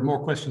 there are more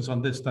questions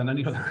on this than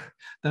any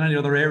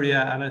other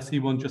area. And I see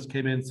one just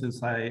came in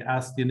since I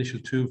asked the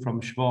initial two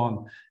from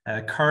Siobhan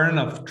Kern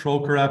of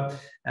Trócaire,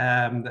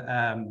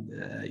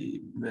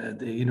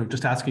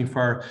 just asking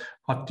for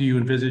what do you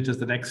envisage as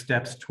the next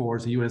steps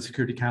towards the UN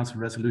Security Council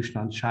resolution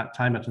on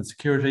climate and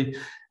security,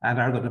 and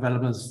are there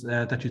developments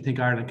that you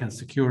think Ireland can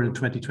secure in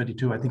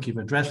 2022? I think you've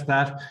addressed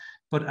that.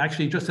 But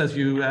actually, just as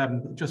you,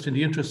 just in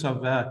the interest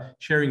of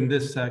sharing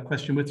this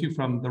question with you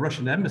from the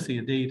Russian embassy,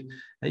 indeed,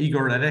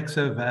 Igor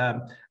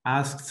Alexev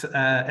asks,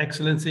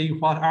 Excellency,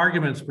 what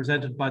arguments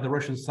presented by the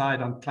Russian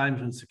side on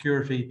climate and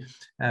security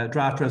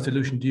draft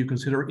resolution do you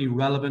consider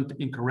irrelevant,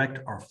 incorrect,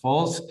 or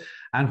false?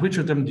 And which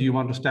of them do you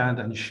understand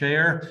and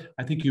share?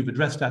 I think you've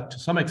addressed that to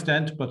some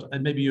extent, but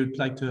maybe you'd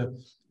like to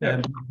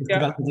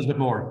develop a little bit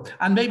more.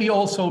 And maybe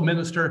also,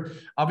 Minister,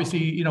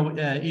 obviously,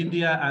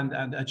 India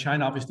and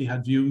China obviously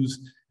had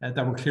views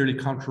that were clearly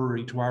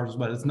contrary to ours as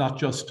well. It's not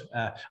just,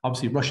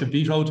 obviously, Russia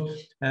vetoed,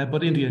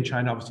 but India and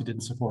China obviously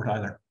didn't support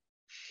either.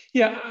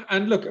 Yeah,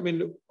 and look, I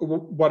mean,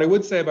 what I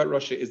would say about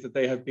Russia is that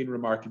they have been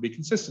remarkably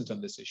consistent on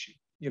this issue.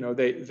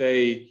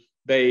 They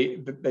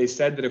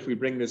said that if we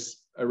bring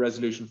this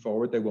resolution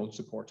forward, they won't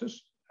support it.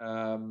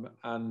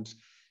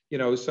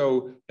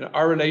 So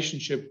our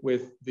relationship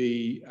with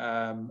the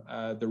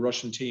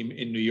Russian team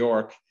in New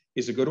York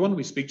is a good one.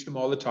 We speak to them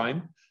all the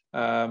time.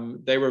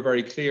 They were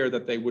very clear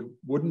that they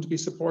wouldn't be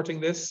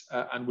supporting this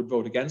and would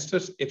vote against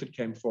it if it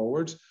came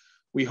forward.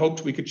 We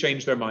hoped we could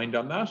change their mind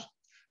on that.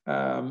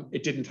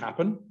 It didn't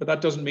happen, but that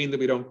doesn't mean that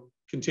we don't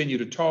continue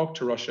to talk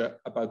to Russia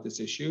about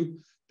this issue.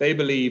 They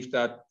believe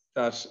that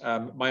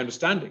my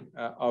understanding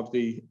of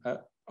the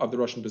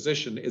Russian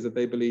position is that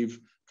they believe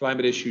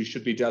climate issues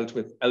should be dealt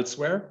with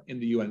elsewhere in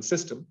the UN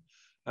system,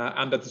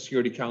 and that the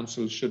Security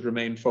Council should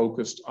remain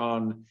focused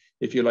on,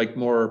 if you like,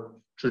 more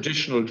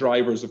traditional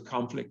drivers of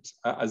conflict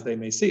as they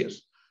may see it.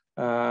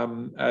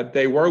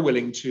 They were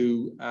willing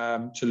to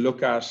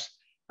look at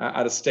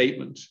a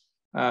statement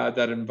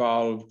that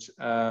involved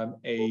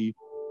a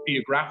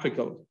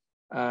geographical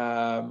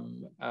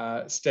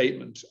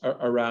statement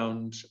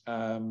around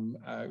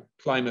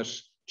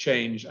climate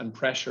change and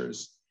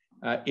pressures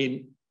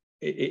in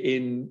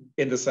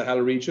the Sahel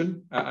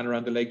region and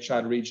around the Lake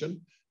Chad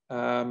region.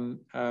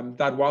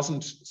 That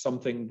wasn't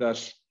something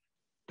that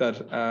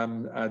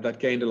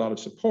gained a lot of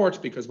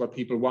support, because what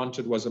people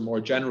wanted was a more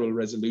general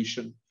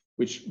resolution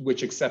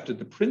which accepted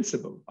the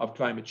principle of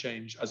climate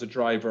change as a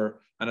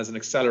driver and as an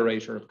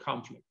accelerator of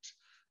conflict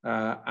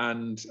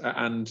and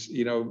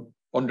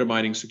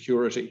undermining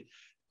security.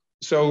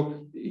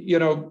 So,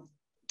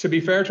 to be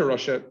fair to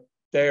Russia,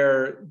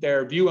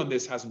 their view on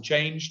this hasn't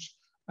changed.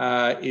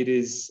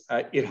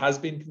 It has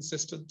been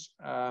consistent,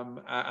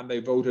 and they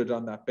voted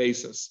on that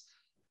basis.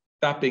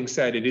 That being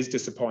said, it is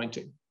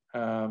disappointing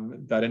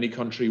that any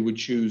country would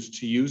choose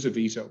to use a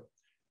veto.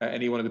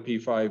 Any one of the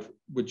P5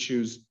 would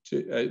choose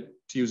to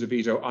use a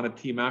veto on a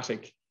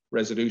thematic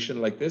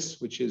resolution like this,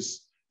 which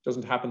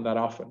doesn't happen that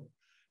often,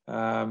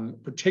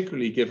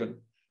 particularly given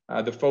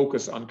the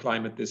focus on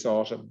climate this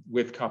autumn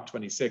with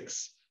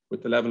COP26,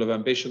 with the level of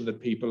ambition that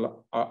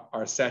people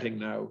are setting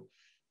now.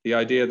 The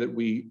idea that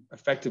we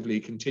effectively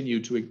continue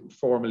to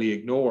formally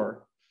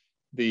ignore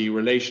the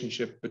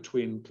relationship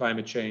between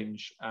climate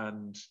change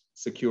and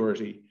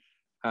security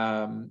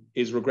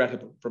is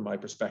regrettable from my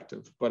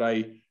perspective. But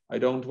I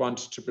don't want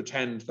to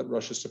pretend that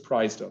Russia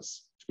surprised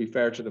us. To be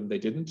fair to them, they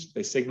didn't.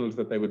 They signaled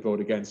that they would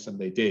vote against, and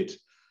they did.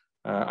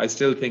 I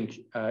still think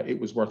it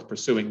was worth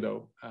pursuing,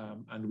 though,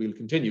 and we'll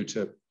continue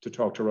to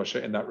talk to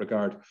Russia in that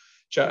regard.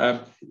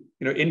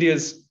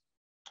 India's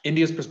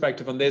India's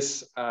perspective on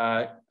this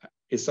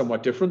is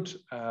somewhat different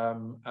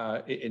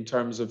in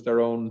terms of their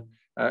own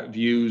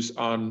views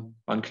on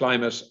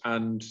climate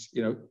and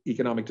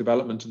economic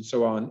development and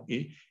so on.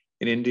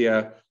 In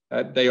India,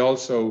 they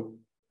also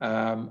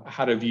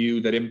had a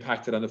view that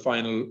impacted on the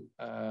final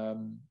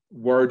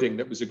wording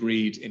that was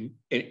agreed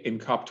in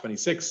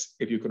COP26.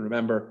 If you can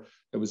remember,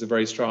 there was a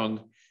very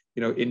strong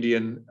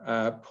Indian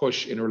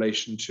push in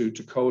relation to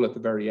coal at the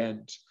very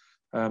end.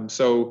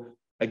 So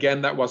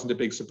again, that wasn't a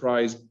big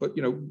surprise, but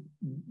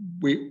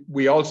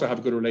we also have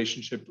a good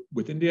relationship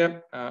with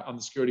India on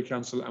the Security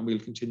Council, and we'll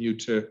continue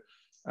to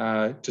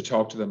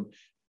talk to them.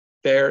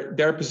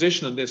 Their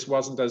position on this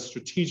wasn't as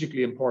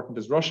strategically important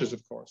as Russia's,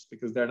 of course,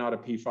 because they're not a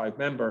P5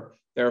 member.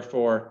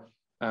 Therefore,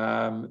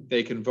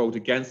 they can vote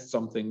against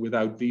something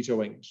without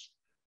vetoing it.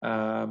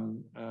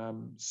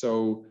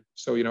 So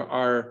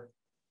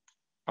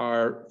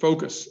our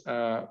focus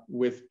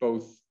with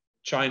both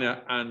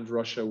China and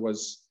Russia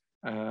was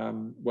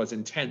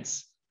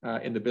intense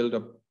in the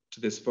build-up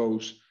to this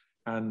vote.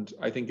 And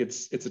I think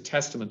it's a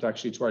testament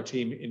actually to our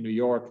team in New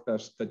York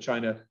that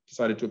China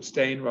decided to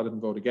abstain rather than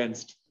vote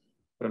against.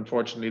 But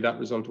unfortunately, that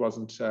result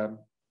wasn't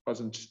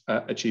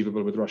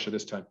achievable with Russia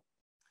this time.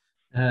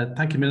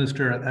 Thank you,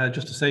 Minister.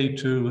 Just to say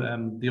to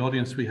the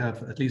audience, we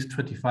have at least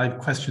 25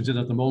 questions in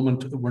at the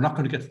moment. We're not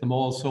going to get to them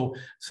all, so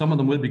some of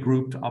them will be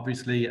grouped,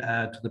 obviously,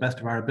 to the best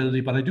of our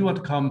ability. But I do want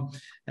to come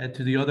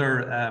to the other,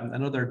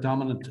 another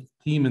dominant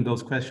theme in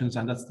those questions,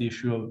 and that's the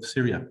issue of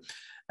Syria,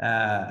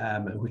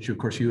 which, of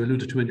course, you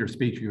alluded to in your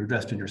speech, you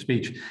addressed in your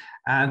speech.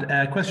 And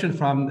a question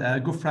from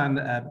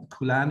Gufran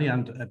Kulani,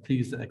 and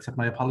please accept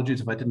my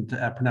apologies if I didn't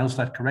pronounce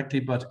that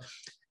correctly, but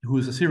who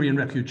is a Syrian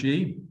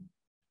refugee,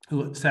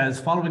 who says,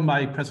 following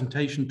my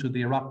presentation to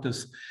the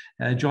Oireachtas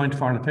Joint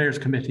Foreign Affairs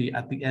Committee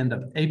at the end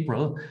of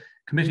April,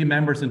 committee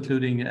members,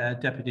 including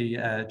Deputy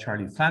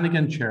Charlie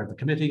Flanagan, chair of the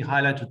committee,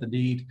 highlighted the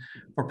need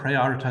for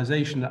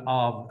prioritisation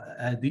of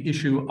the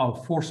issue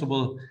of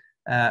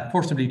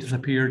forcibly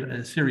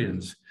disappeared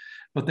Syrians.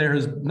 But there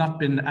has not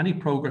been any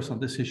progress on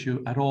this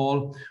issue at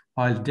all,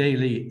 while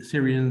daily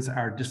Syrians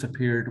are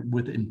disappeared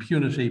with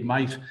impunity.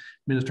 Might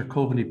Minister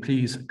Coveney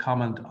please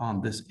comment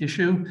on this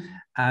issue?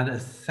 And a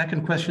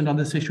second question on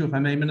this issue, if I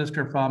may,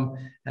 Minister, from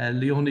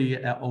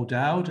Leonie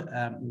O'Dowd,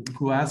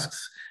 who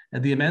asks,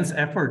 the immense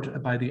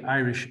effort by the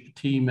Irish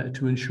team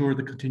to ensure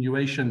the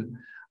continuation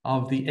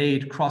of the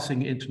aid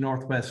crossing into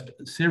northwest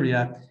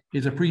Syria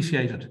is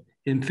appreciated,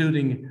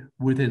 including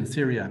within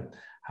Syria.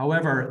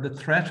 However, the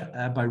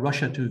threat by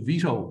Russia to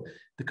veto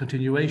the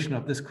continuation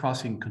of this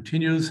crossing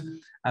continues,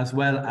 as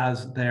well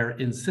as their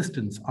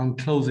insistence on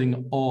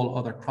closing all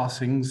other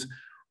crossings.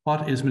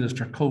 What is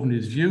Minister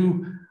Coveney's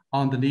view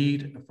on the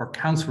need for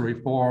council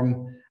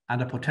reform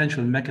and a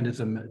potential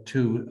mechanism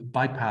to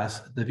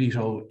bypass the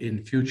veto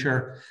in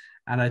future?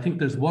 And I think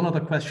there's one other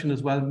question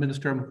as well,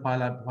 Minister,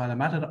 while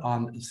I'm at it,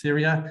 on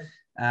Syria.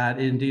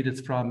 Indeed,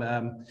 it's from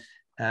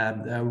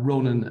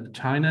Ronan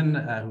Tynan,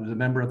 who's a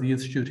member of the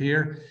Institute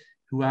here,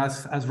 who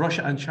asks, as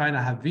Russia and China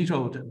have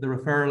vetoed the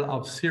referral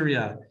of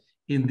Syria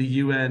in the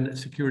UN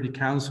Security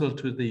Council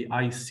to the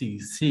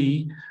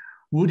ICC,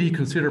 would he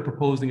consider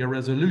proposing a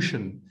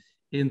resolution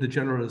in the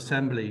General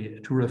Assembly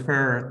to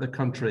refer the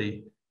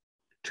country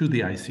to the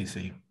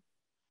ICC?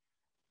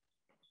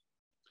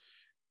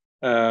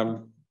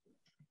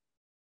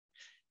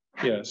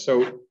 Yeah,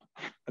 so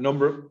a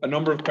number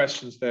of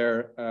questions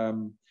there.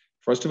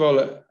 First of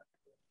all,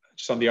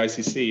 just on the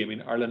ICC, I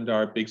mean, Ireland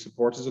are big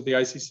supporters of the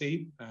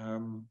ICC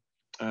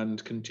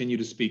and continue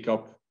to speak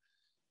up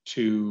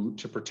to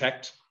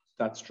protect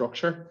that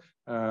structure.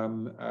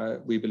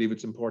 We believe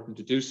it's important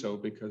to do so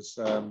because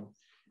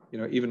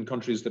even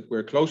countries that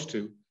we're close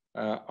to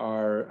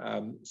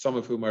are some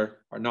of whom are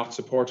not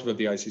supportive of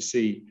the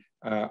ICC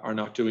are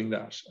not doing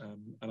that.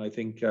 And I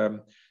think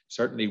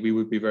certainly we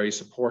would be very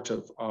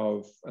supportive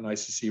of an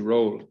ICC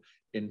role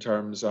in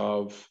terms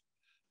of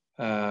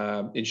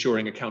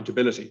ensuring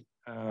accountability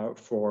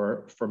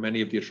for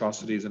many of the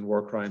atrocities and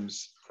war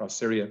crimes across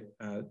Syria.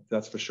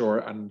 That's for sure.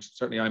 And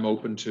certainly I'm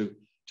open to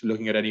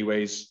looking at any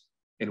ways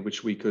in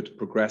which we could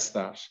progress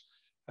that.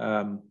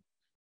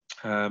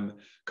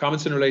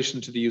 Comments in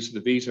relation to the use of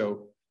the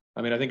veto.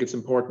 I mean, I think it's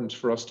important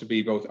for us to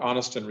be both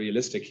honest and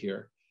realistic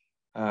here.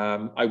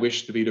 I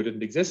wish the veto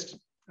didn't exist.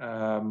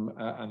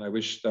 And I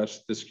wish that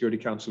the Security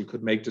Council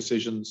could make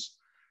decisions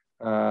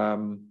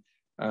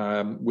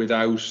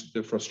without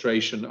the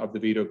frustration of the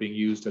veto being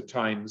used at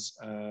times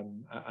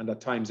and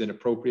at times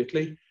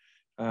inappropriately.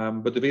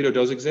 But the veto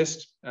does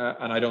exist,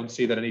 and I don't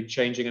see that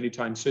changing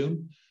anytime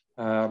soon.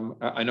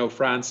 I know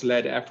France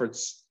led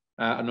efforts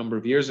a number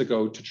of years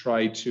ago to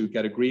try to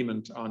get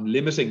agreement on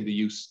limiting the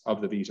use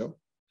of the veto,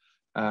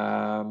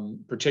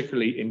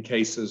 particularly in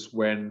cases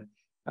when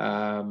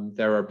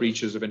there are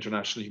breaches of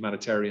international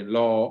humanitarian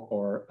law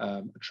or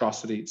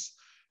atrocities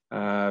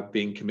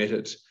being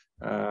committed.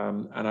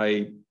 And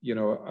I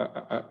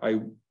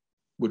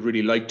would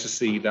really like to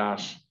see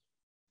that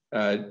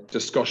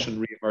discussion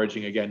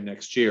re-emerging again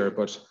next year.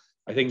 But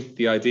I think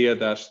the idea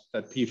that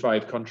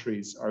P5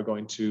 countries are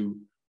going to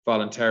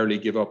voluntarily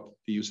give up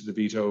the use of the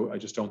veto. I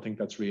just don't think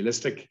that's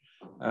realistic.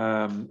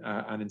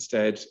 And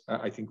instead,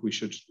 I think we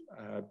should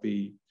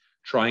be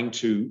trying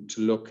to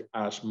look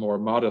at more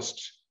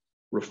modest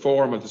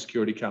reform of the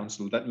Security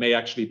Council that may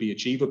actually be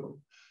achievable,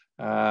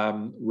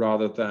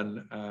 rather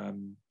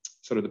than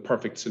sort of the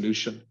perfect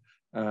solution,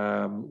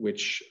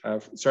 which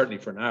certainly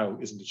for now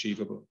isn't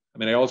achievable. I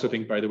mean, I also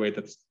think, by the way,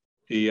 that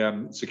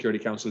the Security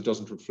Council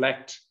doesn't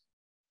reflect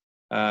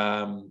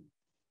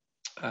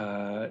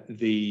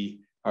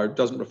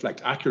doesn't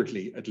reflect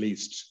accurately, at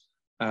least,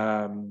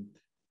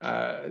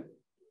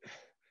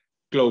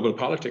 global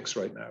politics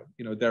right now.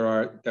 You know, there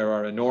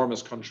are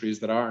enormous countries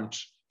that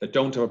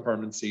don't have a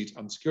permanent seat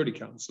on the Security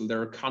Council.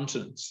 There are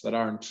continents that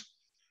aren't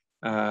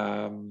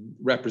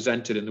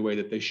represented in the way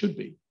that they should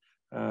be.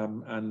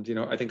 And you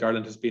know, I think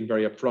Ireland has been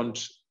very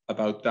upfront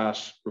about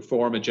that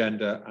reform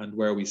agenda and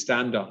where we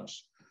stand on it.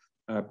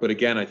 But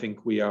again, I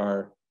think we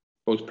are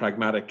both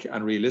pragmatic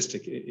and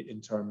realistic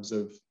in terms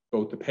of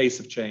both the pace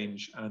of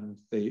change and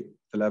the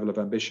level of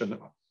ambition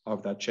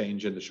of that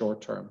change in the short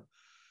term.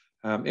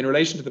 In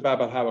relation to the Bab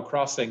el Hawa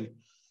crossing,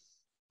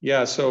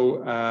 yeah, so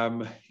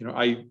you know,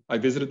 I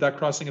visited that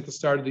crossing at the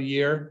start of the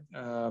year,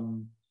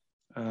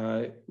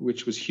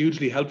 which was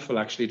hugely helpful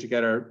actually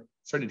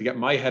certainly to get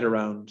my head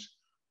around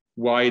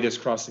why this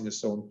crossing is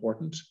so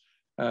important.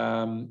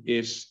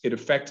 It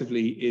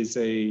effectively is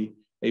a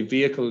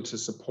vehicle to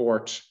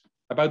support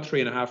about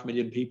 3.5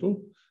 million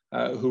people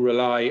who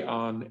rely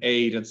on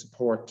aid and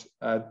support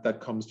that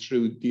comes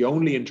through the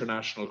only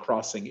international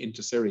crossing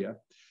into Syria,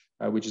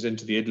 which is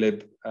into the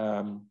Idlib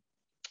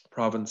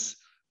province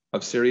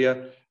of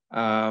Syria.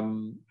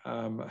 You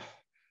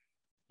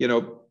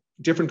know,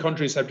 different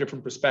countries have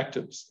different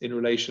perspectives in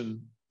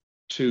relation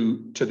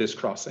to this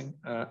crossing.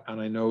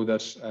 And I know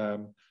that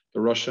the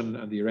Russian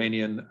and the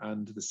Iranian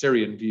and the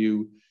Syrian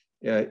view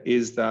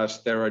is that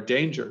there are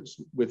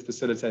dangers with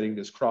facilitating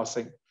this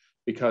crossing,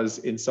 because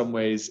in some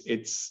ways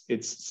it's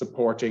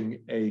supporting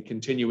a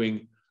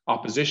continuing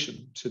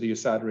opposition to the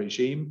Assad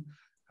regime.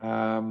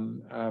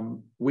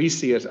 We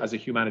see it as a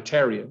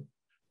humanitarian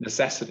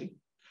necessity.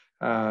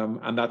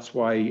 And that's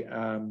why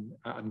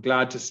I'm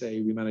glad to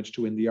say we managed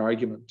to win the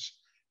argument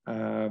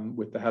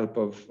with the help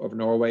of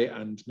Norway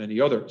and many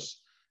others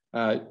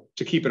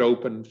to keep it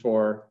open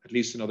for at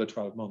least another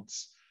 12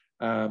 months.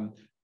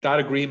 That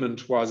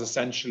agreement was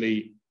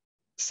essentially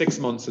 6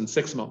 months and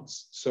 6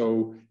 months.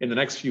 So in the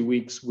next few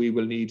weeks, we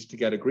will need to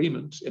get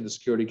agreement in the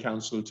Security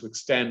Council to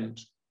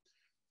extend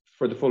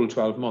for the full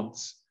 12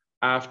 months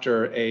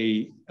after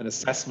an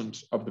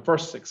assessment of the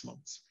first 6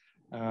 months.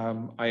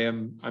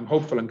 I'm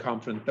hopeful and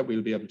confident that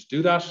we'll be able to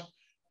do that.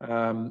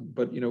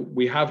 But you know,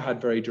 we have had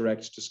very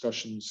direct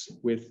discussions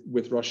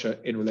with Russia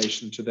in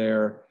relation to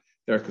their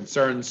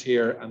concerns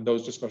here, and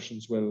those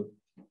discussions will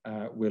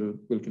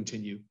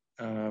continue.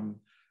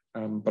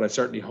 But I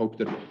certainly hope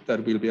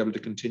that we'll be able to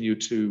continue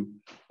to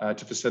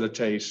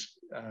facilitate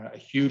a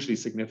hugely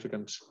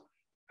significant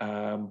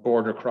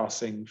border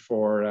crossing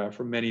for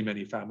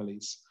many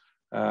families.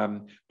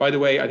 By the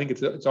way, I think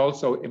it's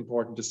also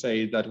important to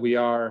say that we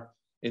are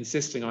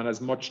insisting on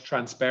as much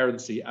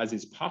transparency as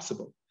is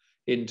possible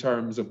in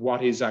terms of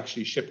what is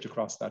actually shipped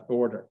across that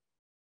border.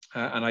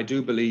 And I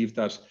do believe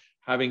that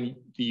having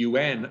the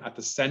UN at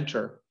the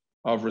center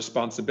of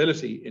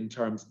responsibility in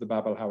terms of the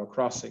Bab el Hawa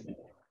crossing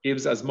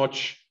gives as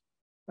much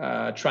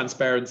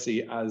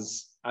transparency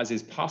as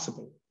is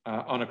possible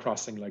on a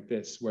crossing like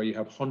this, where you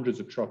have hundreds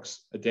of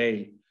trucks a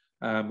day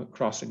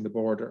crossing the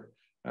border.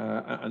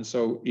 And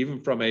so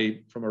even from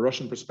a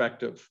Russian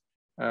perspective,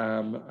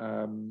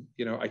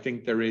 you know, I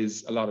think there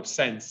is a lot of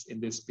sense in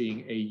this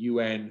being a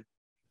UN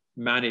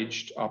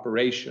managed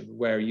operation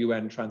where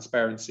UN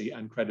transparency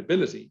and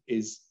credibility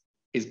is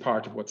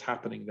part of what's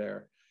happening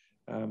there.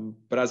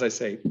 But as I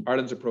say,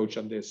 Ireland's approach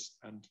on this,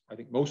 and I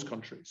think most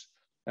countries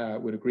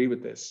would agree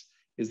with this,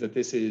 is that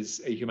this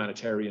is a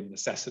humanitarian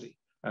necessity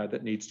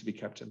that needs to be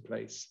kept in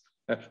place.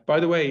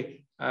 By the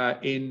way,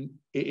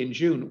 in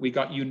June, we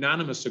got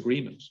unanimous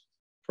agreement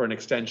for an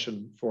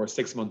extension for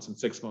 6 months and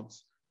 6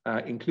 months,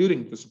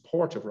 including the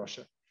support of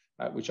Russia,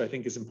 which I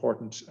think is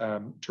important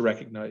to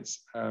recognize,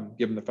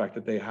 given the fact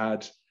that they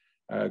had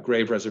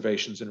grave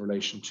reservations in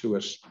relation to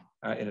it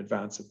in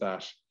advance of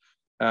that.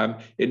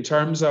 In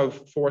terms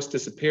of forced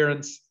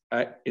disappearance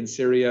in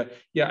Syria,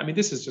 yeah, I mean,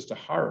 this is just a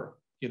horror.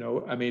 You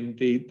know, I mean,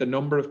 the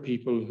number of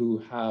people who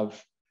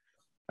have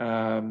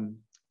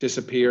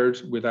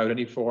disappeared without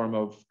any form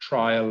of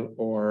trial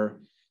or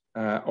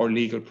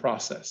legal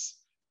process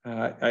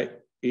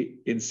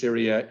in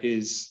Syria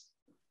is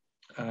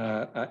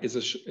a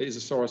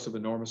source of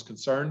enormous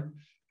concern.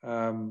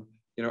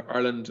 You know,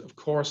 Ireland, of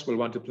course, will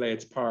want to play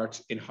its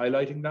part in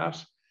highlighting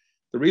that.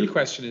 The real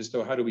question is,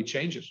 though, how do we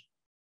change it?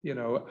 You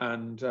know,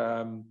 and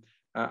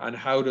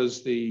how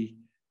does the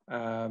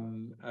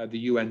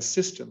UN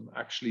system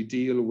actually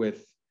deal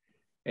with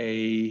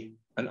an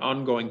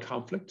ongoing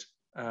conflict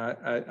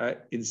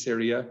in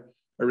Syria,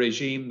 a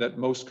regime that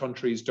most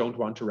countries don't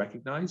want to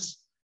recognize,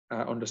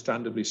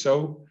 understandably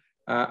so,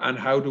 and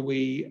how do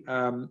we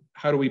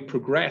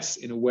progress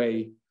in a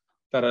way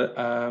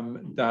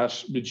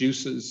that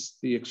reduces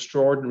the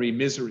extraordinary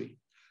misery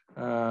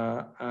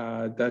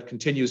that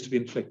continues to be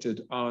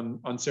inflicted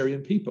on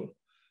Syrian people.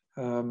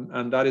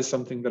 And that is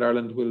something that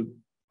Ireland will,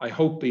 I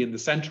hope, be in the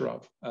centre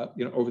of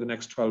over the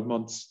next 12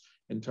 months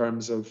in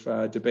terms of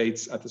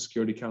debates at the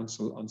Security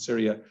Council on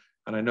Syria.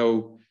 And I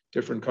know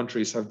different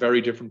countries have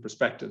very different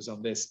perspectives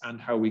on this and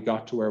how we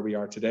got to where we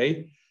are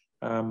today.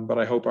 But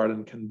I hope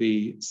Ireland can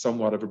be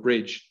somewhat of a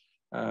bridge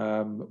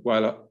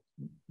while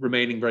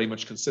remaining very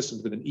much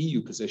consistent with an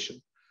EU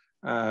position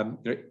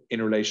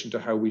in relation to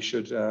how we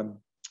should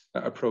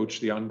approach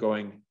the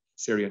ongoing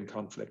Syrian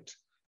conflict.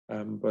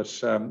 But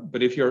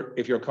if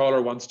your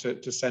caller wants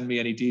to send me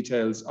any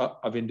details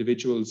of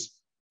individuals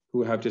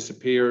who have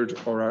disappeared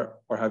or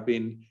have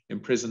been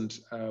imprisoned,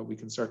 we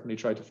can certainly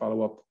try to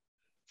follow up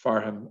for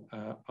him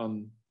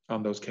on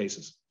those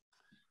cases.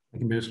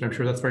 Thank you, Minister. I'm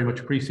sure that's very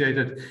much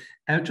appreciated.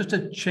 Just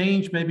a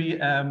change maybe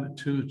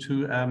to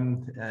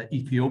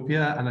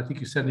Ethiopia, and I think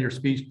you said in your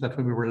speech that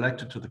when we were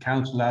elected to the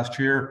council last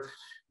year,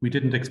 we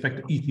didn't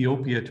expect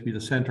Ethiopia to be the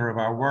centre of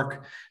our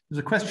work. There's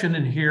a question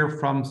in here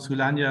from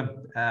Sulanya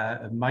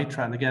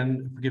Maitra, and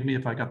again, forgive me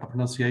if I got the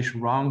pronunciation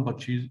wrong,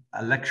 but she's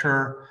a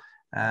lecturer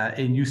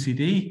in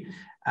UCD.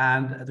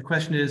 And the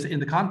question is, in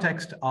the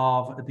context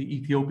of the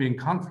Ethiopian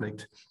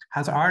conflict,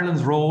 has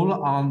Ireland's role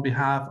on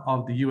behalf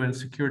of the UN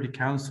Security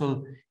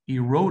Council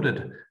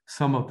eroded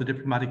some of the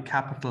diplomatic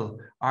capital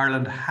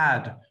Ireland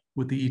had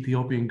with the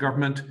Ethiopian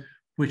government,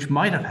 which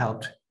might have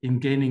helped in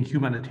gaining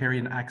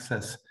humanitarian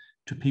access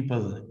to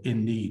people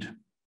in need?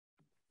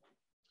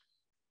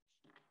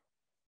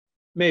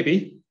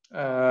 Maybe,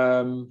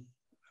 but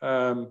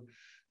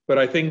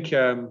I think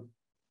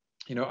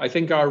I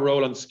think our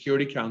role on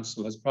Security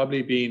Council has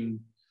probably been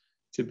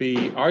to be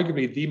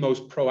arguably the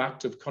most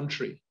proactive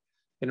country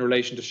in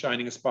relation to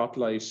shining a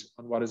spotlight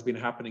on what has been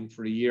happening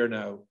for a year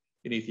now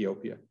in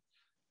Ethiopia.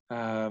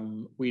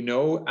 We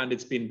know, and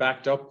it's been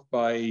backed up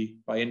by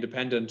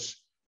independent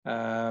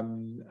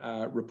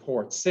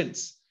reports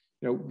since.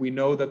 We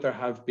know that there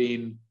have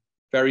been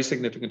very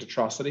significant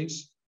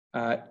atrocities,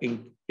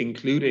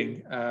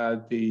 including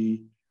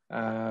the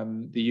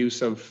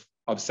use of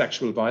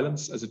sexual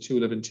violence as a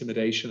tool of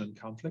intimidation and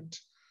conflict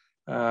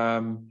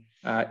in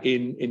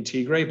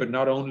Tigray, but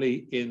not only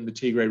in the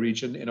Tigray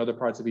region, in other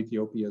parts of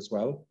Ethiopia as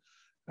well.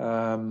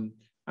 And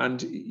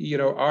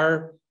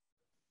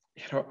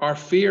our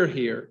fear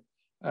here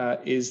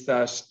is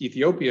that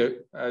Ethiopia,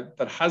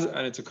 that has,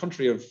 and it's a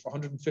country of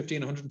 115,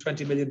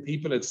 120 million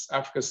people. It's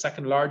Africa's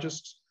second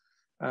largest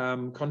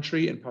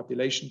country in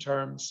population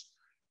terms.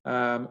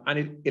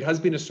 And it has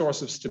been a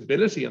source of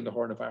stability in the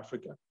Horn of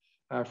Africa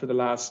for the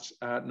last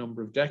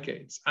number of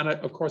decades. And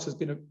of course, has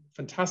been a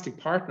fantastic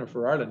partner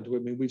for Ireland. I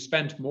mean, we've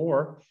spent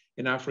more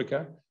in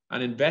Africa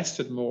and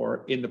invested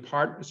more in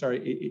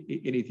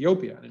in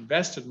Ethiopia, and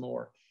invested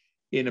more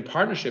in a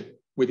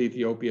partnership with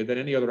Ethiopia than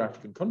any other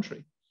African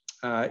country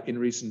in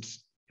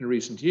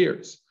recent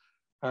years.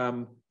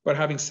 But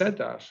having said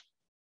that,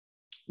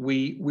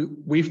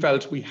 we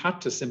felt we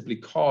had to simply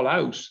call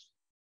out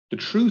the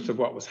truth of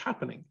what was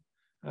happening,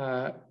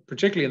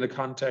 particularly in the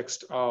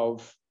context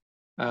of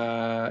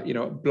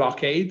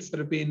blockades that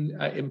have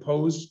been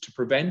imposed to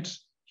prevent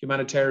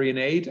humanitarian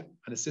aid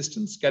and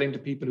assistance getting to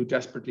people who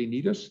desperately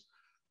need it,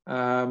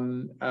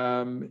 and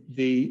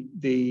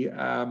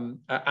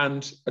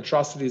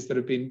atrocities that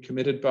have been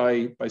committed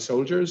by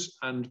soldiers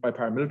and by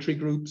paramilitary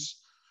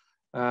groups,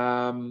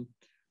 and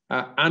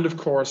of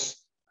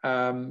course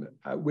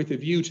with a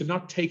view to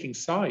not taking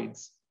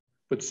sides,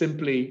 but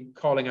simply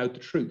calling out the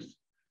truth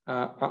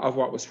of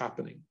what was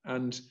happening,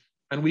 and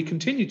we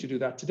continue to do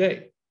that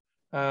today.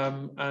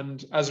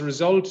 And as a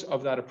result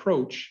of that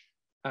approach,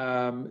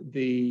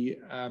 the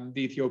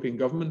Ethiopian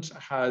government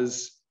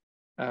has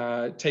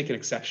taken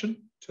exception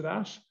to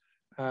that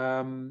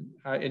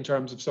in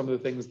terms of some of the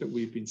things that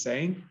we've been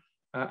saying.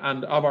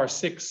 And of our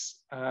 6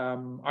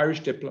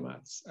 Irish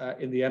diplomats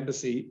in the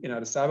embassy in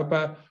Addis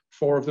Ababa,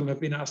 4 of them have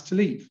been asked to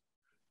leave.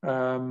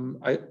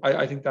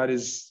 I think that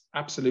is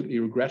absolutely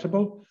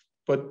regrettable,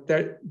 but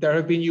there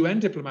have been UN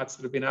diplomats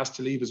that have been asked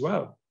to leave as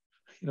well.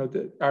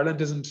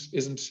 Ireland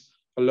isn't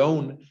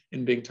alone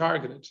in being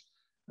targeted.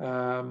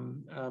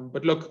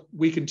 But look,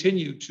 we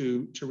continue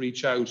to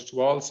reach out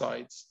to all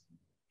sides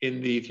in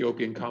the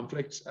Ethiopian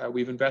conflict.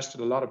 We've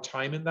invested a lot of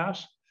time in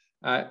that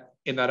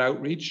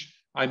outreach.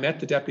 I met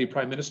the Deputy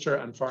Prime Minister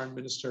and Foreign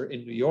Minister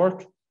in New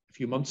York a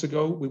few months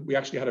ago. We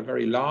actually had a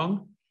very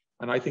long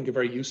and I think a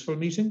very useful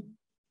meeting.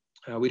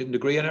 We didn't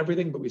agree on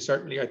everything, but we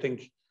certainly, I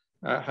think,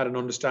 had an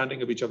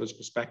understanding of each other's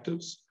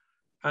perspectives.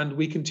 And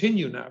we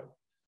continue now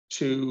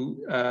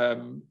to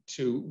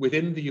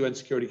within the UN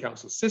Security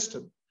Council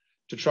system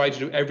to try to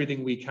do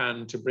everything we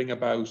can to bring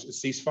about a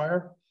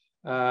ceasefire,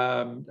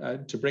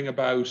 to bring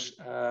about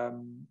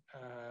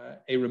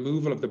a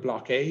removal of the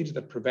blockade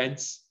that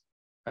prevents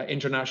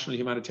international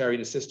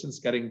humanitarian assistance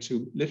getting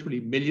to literally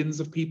millions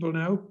of people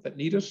now that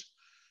need it,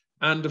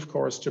 and of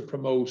course to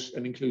promote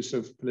an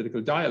inclusive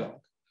political dialogue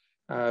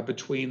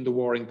between the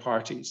warring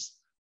parties,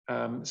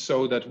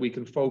 so that we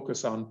can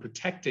focus on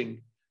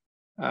protecting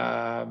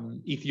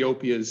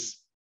Ethiopia's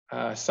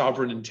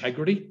sovereign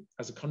integrity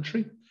as a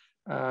country,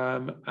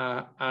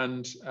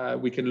 and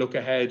we can look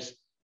ahead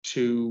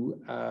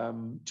to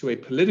a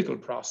political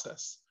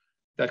process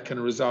that can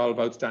resolve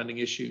outstanding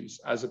issues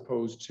as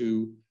opposed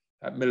to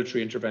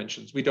military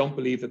interventions. We don't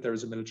believe that there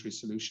is a military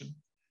solution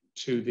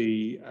to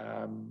the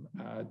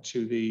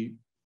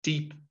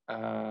deep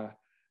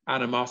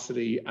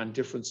animosity and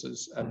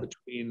differences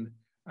between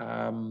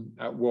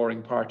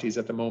warring parties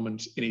at the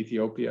moment in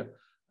Ethiopia.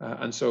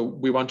 And so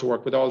we want to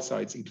work with all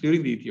sides,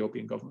 including the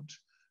Ethiopian government,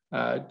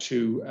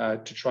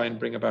 to try and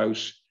bring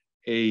about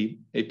a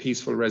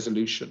peaceful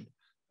resolution.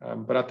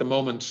 But at the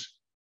moment,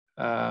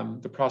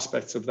 the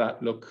prospects of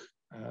that look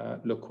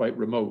quite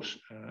remote,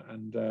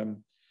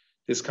 and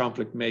this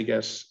conflict may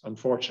get,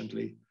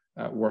 unfortunately,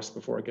 worse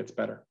before it gets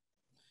better.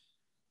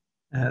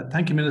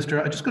 Thank you,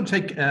 Minister. I'm just going to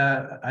take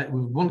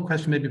one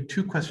question, maybe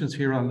two questions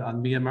here on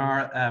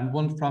Myanmar.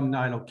 One from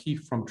Niall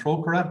O'Keefe from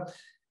Trócaire.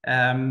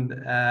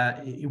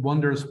 He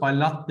wonders, while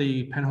not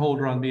the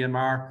penholder on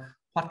Myanmar,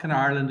 what can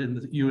Ireland and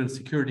the UN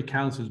Security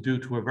Council do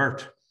to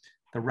avert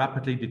the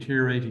rapidly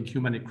deteriorating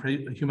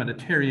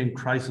humanitarian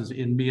crisis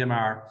in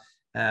Myanmar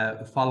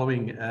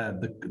following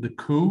the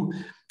coup?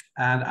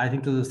 And I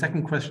think there's a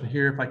second question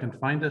here, if I can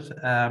find it.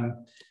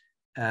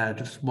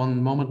 Just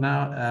one moment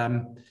now.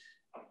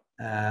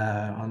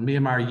 On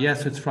Myanmar,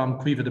 yes, it's from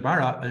Quiva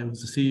Dabara,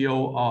 who's the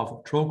CEO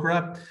of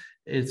Trócaire.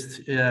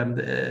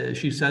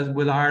 She says,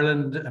 will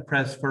Ireland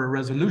press for a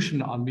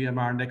resolution on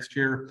Myanmar next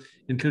year,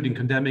 including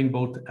condemning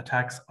both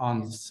attacks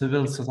on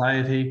civil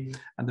society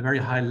and the very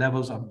high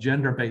levels of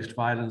gender-based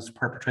violence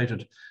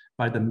perpetrated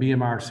by the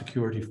Myanmar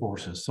security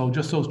forces? So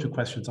just those two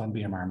questions on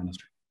Myanmar,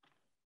 Minister.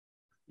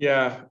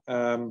 Yeah,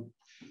 well,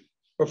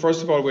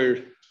 first of all,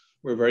 we're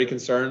very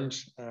concerned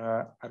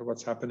at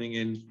what's happening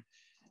in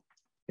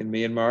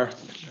Myanmar.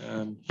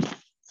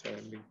 So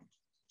I'm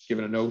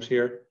given a note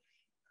here.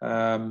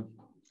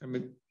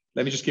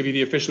 Let me just give you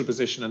the official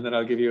position, and then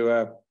I'll give you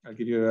a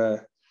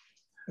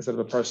sort of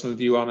a personal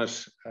view on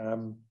it.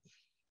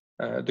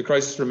 The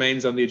crisis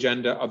remains on the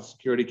agenda of the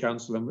Security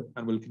Council,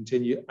 and will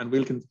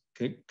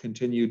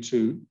continue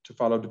to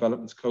follow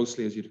developments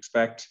closely, as you'd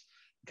expect.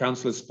 The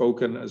Council has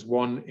spoken as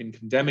one in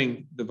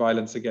condemning the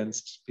violence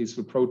against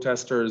peaceful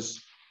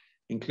protesters,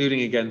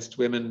 including against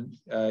women,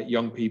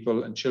 young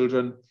people, and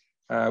children.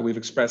 We've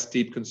expressed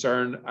deep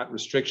concern at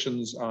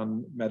restrictions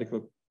on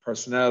medical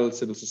personnel,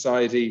 civil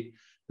society,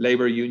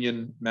 labour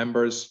union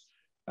members,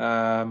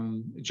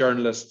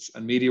 journalists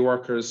and media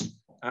workers,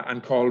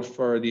 and called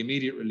for the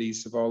immediate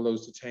release of all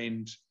those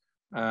detained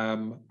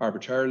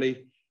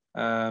arbitrarily.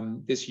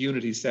 This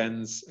unity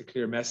sends a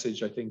clear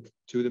message, I think,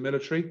 to the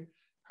military.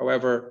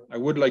 However, I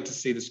would like to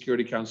see the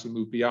Security Council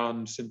move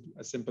beyond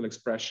a simple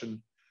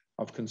expression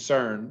of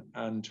concern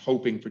and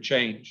hoping for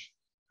change.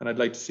 And I'd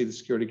like to see the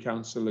Security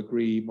Council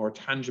agree more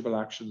tangible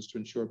actions to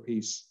ensure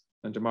peace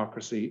and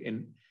democracy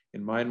in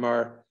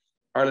Myanmar.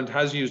 Ireland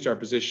has used our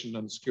position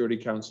on the Security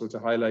Council to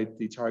highlight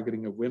the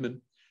targeting of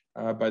women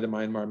by the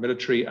Myanmar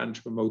military, and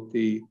to promote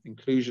the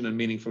inclusion and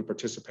meaningful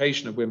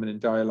participation of women in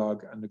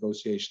dialogue and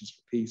negotiations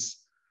for peace.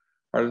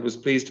 Ireland was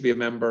pleased to be a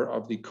member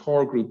of the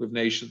core group of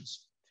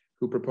nations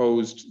who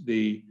proposed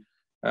the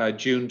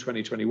June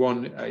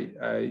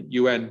 2021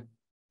 UN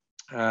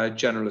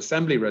General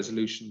Assembly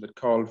resolution that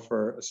called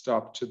for a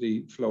stop to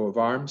the flow of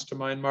arms to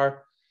Myanmar.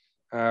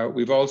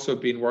 We've also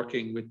been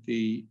working with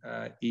the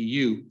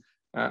EU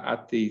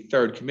at the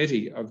third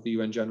committee of the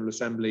UN General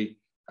Assembly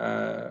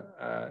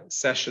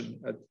session,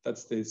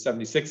 that's the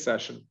 76th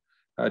session,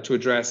 to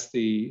address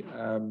the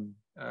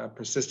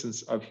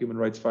persistence of human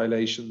rights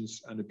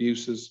violations and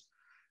abuses,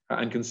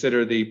 and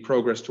consider the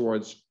progress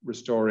towards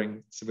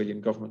restoring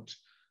civilian government.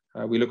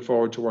 We look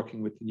forward to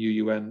working with the new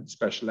UN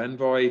Special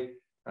Envoy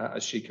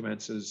as she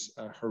commences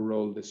her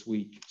role this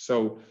week.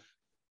 So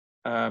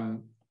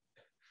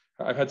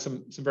I've had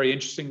some very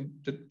interesting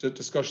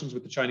discussions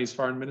with the Chinese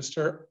Foreign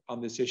Minister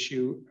on this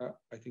issue.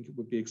 I think it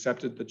would be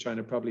accepted that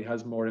China probably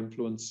has more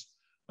influence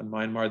on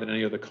Myanmar than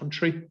any other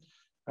country.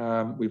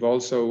 We've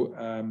also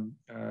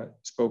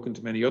spoken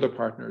to many other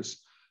partners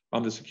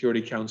on the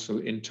Security Council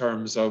in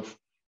terms of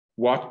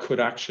what could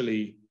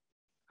actually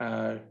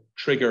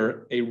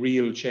trigger a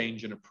real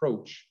change in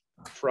approach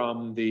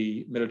from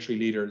the military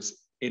leaders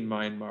in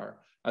Myanmar,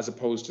 as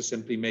opposed to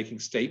simply making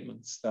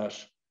statements that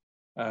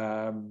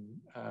are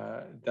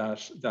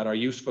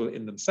useful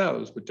in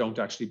themselves, but don't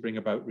actually bring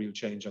about real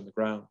change on the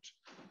ground.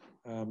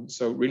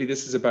 So really,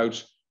 this is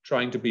about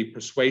trying to be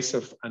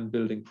persuasive and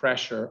building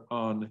pressure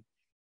on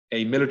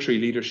a military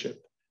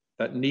leadership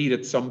that need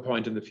at some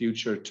point in the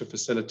future to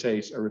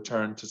facilitate a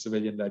return to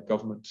civilian-led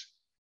government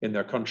in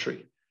their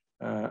country.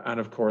 And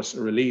of course,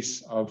 a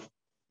release of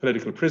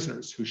political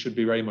prisoners who should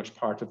be very much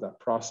part of that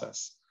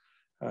process.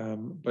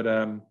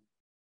 But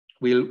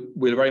we'll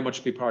very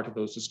much be part of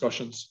those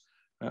discussions.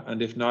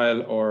 And if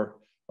Niall or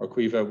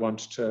Quiva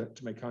want to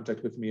make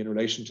contact with me in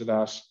relation to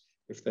that,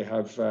 if they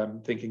have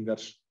thinking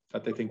that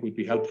they think would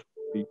be helpful,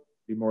 we'd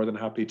be more than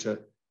happy to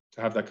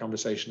have that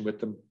conversation with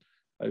them.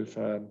 I've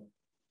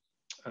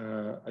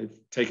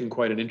taken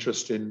quite an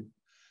interest in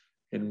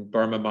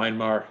Burma,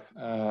 Myanmar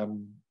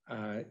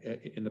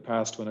in the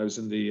past when I was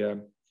in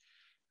the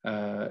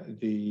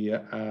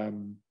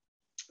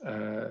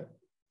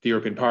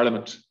European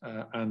Parliament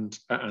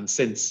and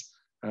since.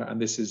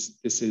 And this is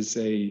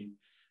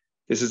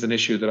an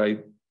issue that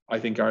I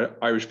think our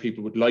Irish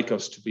people would like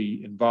us to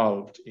be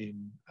involved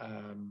in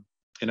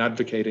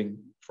advocating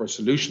for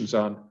solutions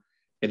on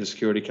in the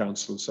Security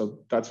Council. So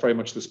that's very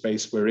much the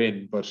space we're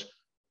in, but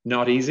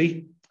not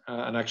easy.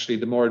 And actually,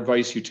 the more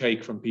advice you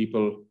take from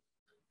people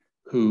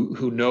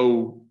who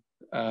know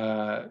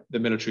the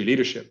military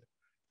leadership,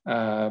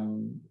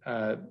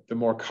 the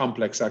more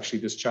complex actually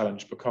this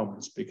challenge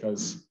becomes,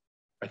 because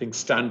I think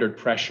standard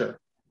pressure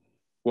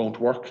won't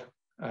work.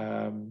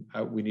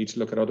 We need to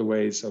look at other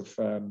ways of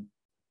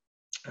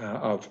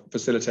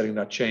facilitating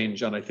that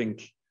change, and I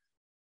think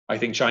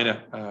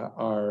China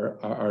are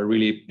a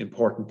really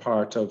important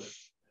part of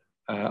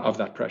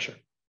that pressure.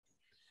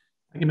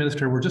 Thank you,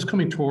 Minister. We're just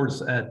coming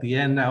towards the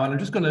end now, and I'm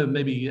just going to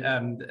maybe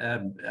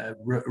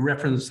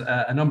reference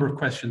a number of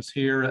questions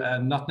here,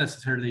 not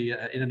necessarily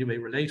in any way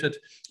related,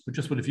 but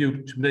just with a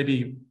view to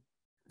maybe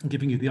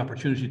giving you the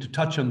opportunity to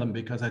touch on them,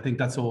 because I think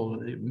that's all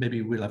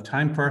maybe we'll have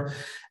time for.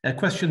 A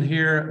question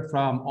here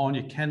from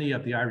Anya Kenny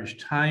of the Irish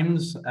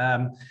Times.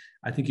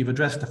 I think you've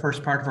addressed the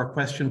first part of our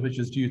question, which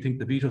is, do you think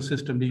the veto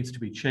system needs to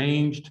be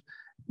changed?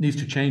 Needs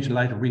to change in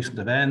light of recent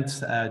events?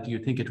 Do you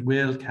think it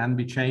can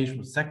be changed?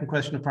 The second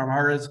question from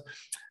her is,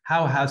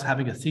 how has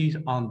having a seat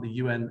on the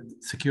UN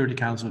Security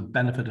Council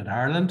benefited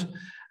Ireland?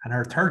 And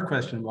her third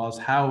question was,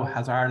 how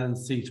has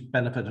Ireland's seat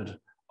benefited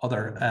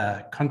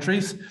other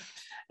countries?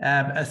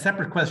 A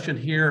separate question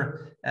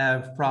here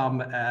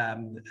from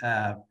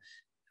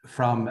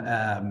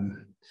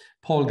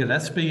Paul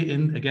Gillespie,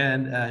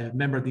 a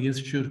member of the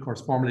Institute, of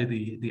course,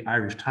 formerly the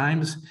Irish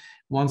Times,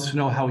 wants to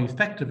know how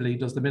effectively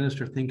does the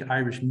Minister think the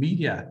Irish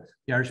media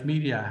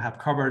have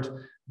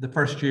covered the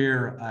first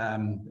year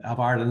of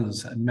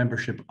Ireland's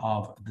membership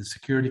of the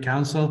Security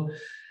Council.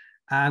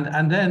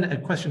 And then a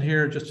question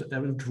here, just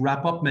to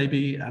wrap up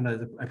maybe, and I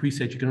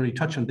appreciate you can only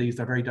touch on these,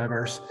 they're very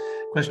diverse.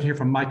 Question here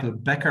from Michael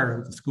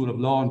Becker of the School of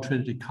Law and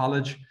Trinity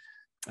College.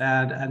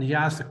 And he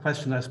asked a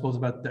question, I suppose,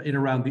 about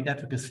around the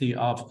efficacy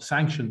of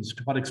sanctions.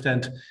 To what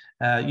extent,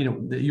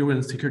 the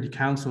UN Security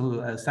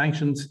Council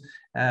sanctions,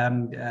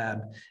 how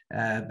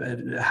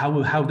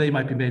they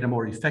might be made a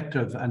more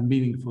effective and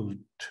meaningful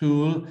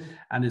tool,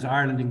 and is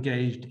Ireland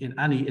engaged in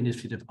any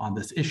initiative on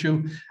this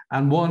issue?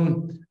 And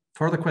one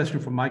further question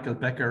from Michael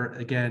Becker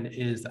again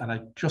is, and I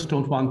just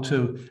don't want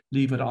to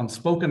leave it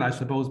unspoken, I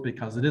suppose,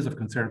 because it is of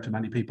concern to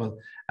many people,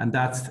 and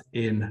that's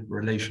in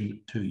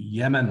relation to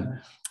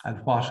Yemen and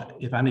what,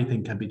 if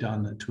anything, can be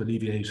done to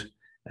alleviate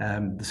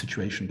the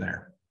situation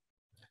there.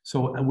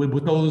 So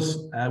with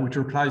those, with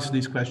replies to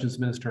these questions,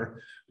 Minister,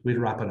 we'll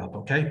wrap it up,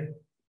 okay?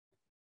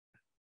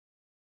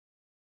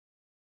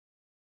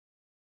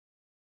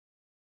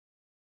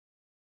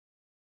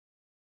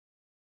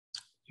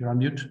 You're on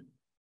mute.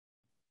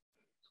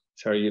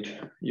 Sorry,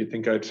 you'd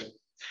think I'd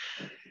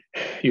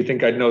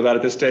know that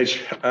at this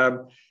stage.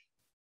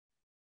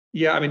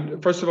 Yeah, I mean,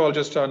 first of all,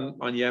 just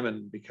on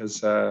Yemen,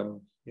 because and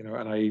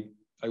I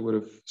would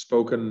have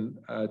spoken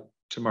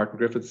to Martin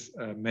Griffiths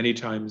many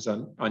times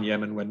on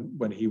Yemen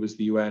when he was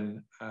the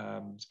UN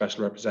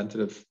special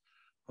representative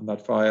on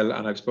that file,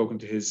 and I've spoken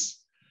to his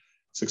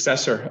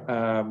successor.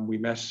 We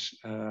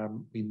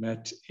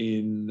met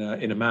in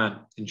Amman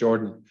in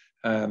Jordan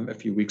a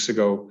few weeks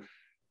ago.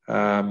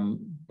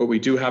 But we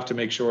do have to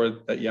make sure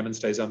that Yemen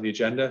stays on the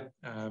agenda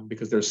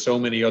because there's so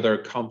many other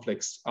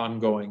conflicts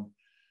ongoing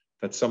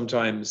that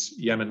sometimes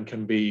Yemen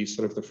can be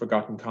sort of the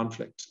forgotten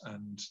conflict,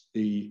 and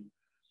the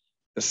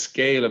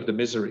scale of the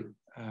misery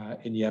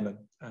in Yemen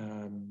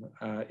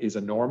is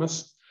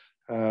enormous,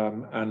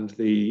 and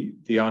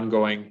the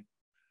ongoing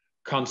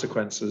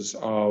consequences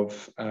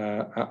of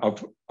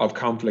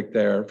conflict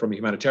there from a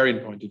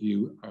humanitarian point of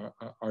view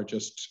are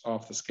just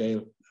off the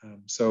scale.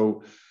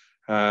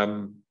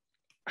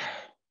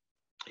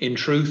 In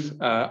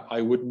truth,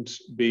 I wouldn't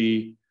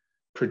be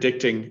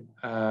predicting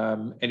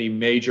any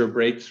major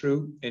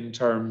breakthrough in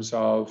terms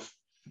of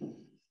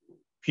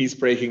peace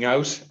breaking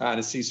out and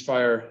a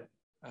ceasefire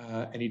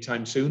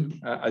anytime soon,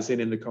 as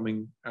in the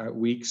coming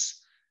weeks.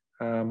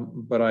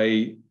 But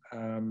I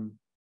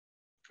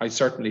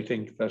certainly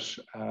think that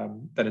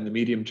in the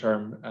medium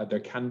term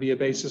there can be a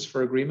basis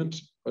for agreement.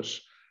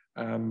 But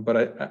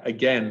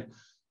again,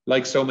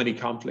 like so many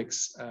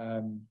conflicts,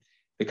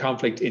 the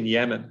conflict in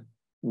Yemen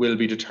will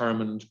be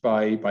determined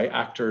by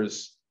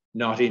actors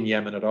not in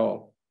Yemen at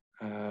all,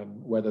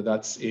 whether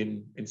that's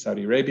in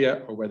Saudi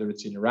Arabia or whether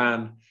it's in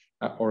Iran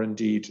or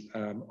indeed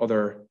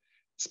other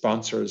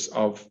sponsors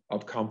of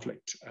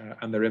conflict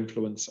and their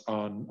influence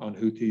on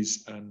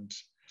Houthis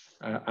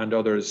and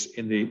others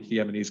in the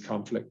Yemenese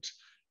conflict.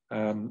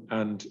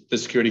 And the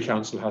Security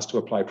Council has to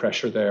apply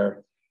pressure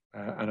there,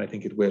 and I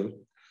think it will.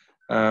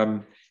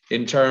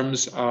 In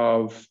terms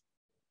of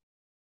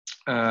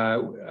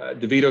the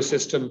veto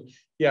system,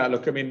 yeah,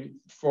 look, I mean,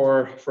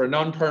 for a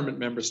non-permanent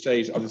member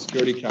state of the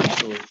Security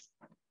Council,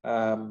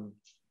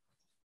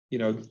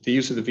 the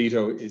use of the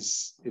veto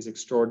is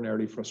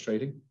extraordinarily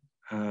frustrating.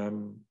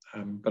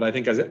 But I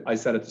think, as I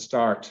said at the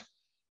start,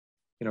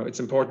 it's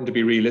important to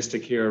be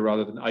realistic here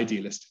rather than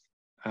idealistic.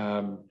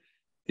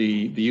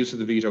 The use of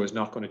the veto is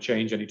not going to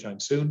change anytime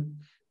soon.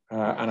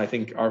 And I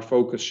think our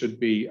focus should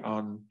be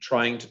on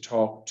trying to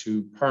talk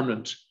to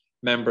permanent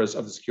members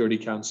of the Security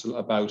Council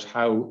about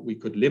how we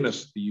could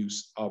limit the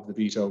use of the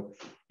veto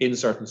in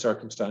certain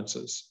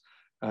circumstances,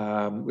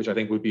 which I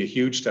think would be a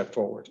huge step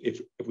forward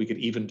if we could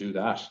even do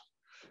that.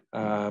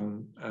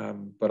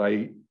 But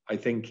I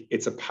think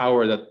it's a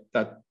power that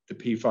the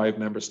P5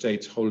 member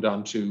states hold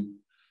on to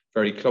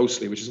very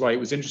closely, which is why it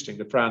was interesting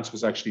that France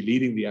was actually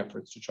leading the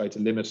efforts to try to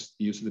limit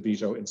the use of the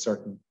veto in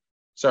certain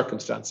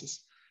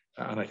circumstances.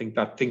 And I think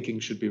that thinking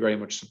should be very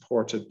much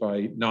supported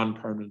by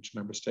non-permanent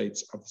member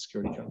states of the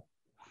Security Council.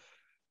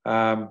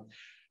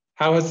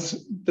 How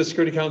has the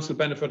Security Council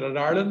benefited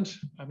Ireland?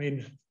 I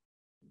mean,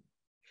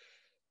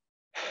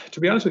 to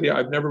be honest with you,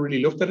 I've never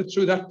really looked at it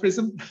through that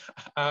prism.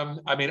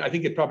 I mean, I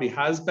think it probably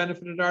has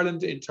benefited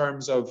Ireland in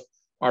terms of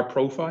our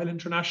profile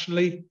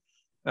internationally.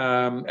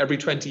 Every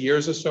 20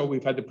 years or so,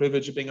 we've had the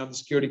privilege of being on the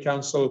Security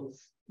Council.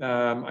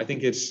 I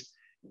think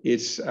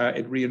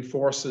it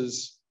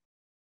reinforces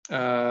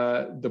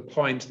the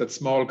point that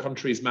small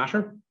countries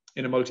matter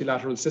in a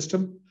multilateral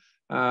system.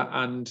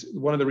 And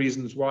one of the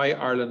reasons why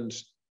Ireland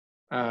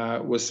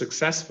was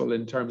successful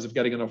in terms of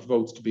getting enough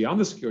votes to be on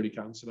the Security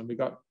Council, and we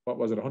got,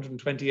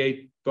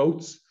 128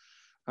 votes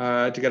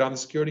to get on the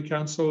Security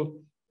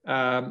Council.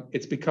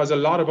 It's because a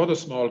lot of other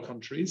small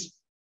countries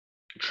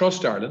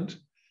trust Ireland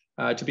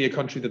to be a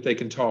country that they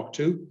can talk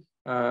to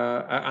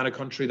and a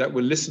country that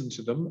will listen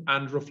to them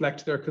and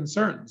reflect their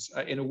concerns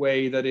in a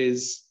way that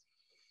is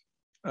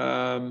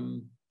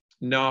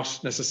not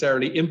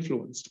necessarily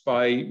influenced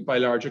by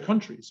larger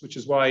countries, which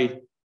is why,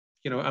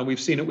 and we've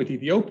seen it with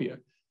Ethiopia,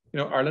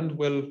 Ireland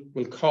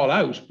will call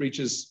out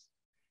breaches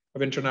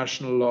of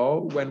international law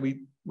when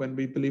we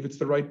believe it's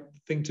the right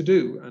thing to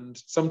do. And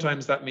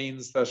sometimes that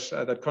means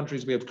that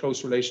countries we have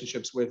close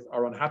relationships with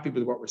are unhappy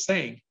with what we're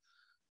saying.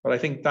 But I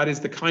think that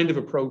is the kind of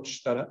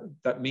approach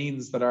that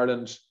means that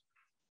Ireland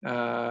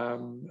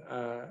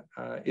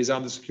is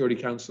on the Security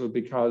Council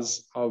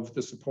because of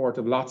the support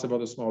of lots of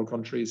other small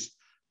countries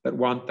that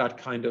want that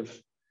kind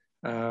of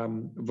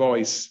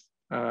voice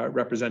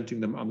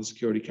representing them on the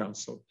Security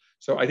Council.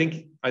 So I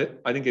think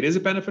it is a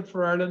benefit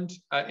for Ireland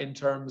in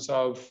terms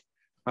of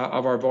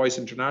our voice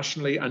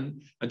internationally.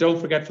 And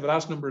don't forget, for the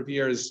last number of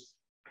years,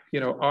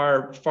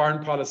 our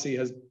foreign policy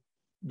has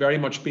very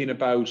much been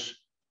about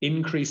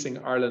increasing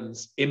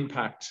Ireland's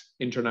impact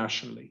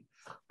internationally.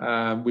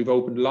 We've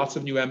opened lots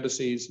of new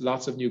embassies,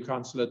 lots of new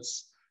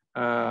consulates.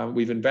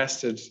 We've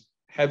invested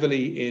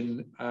heavily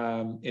in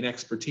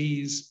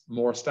expertise,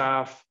 more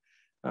staff.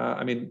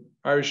 I mean,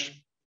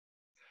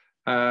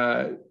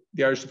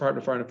 the Irish Department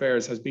of Foreign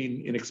Affairs has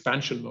been in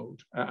expansion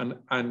mode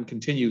and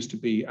continues to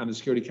be, and the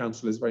Security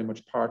Council is very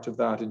much part of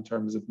that in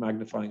terms of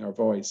magnifying our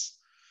voice.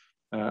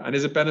 And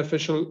is it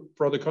beneficial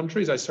for other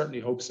countries? I certainly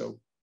hope so.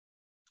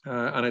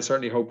 And I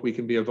certainly hope we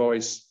can be a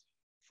voice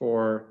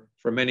for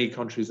many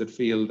countries that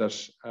feel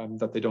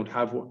that they don't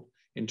have one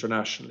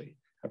internationally,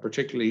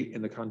 particularly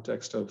in the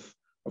context of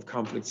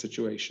conflict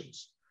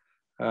situations.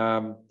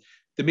 The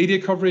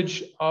media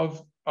coverage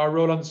of our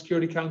role on the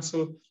Security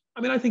Council, I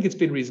mean, I think it's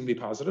been reasonably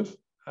positive.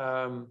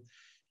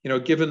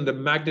 Given the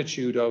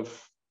magnitude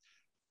of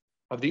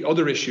the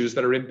other issues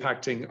that are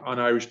impacting on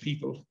Irish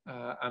people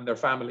and their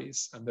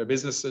families and their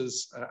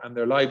businesses and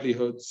their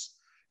livelihoods,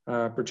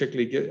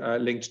 particularly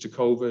linked to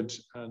COVID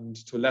and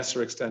to a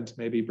lesser extent,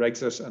 maybe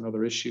Brexit and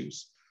other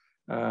issues.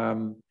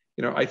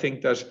 I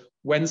think that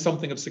when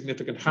something of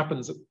significance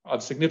happens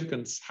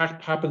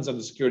on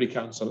the Security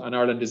Council and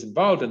Ireland is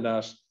involved in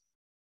that,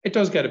 it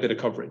does get a bit of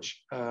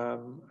coverage.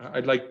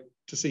 I'd like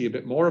to see a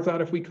bit more of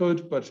that if we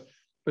could, but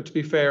to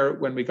be fair,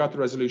 when we got the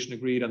resolution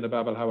agreed on the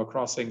Bab el Hawa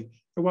crossing,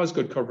 there was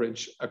good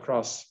coverage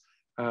across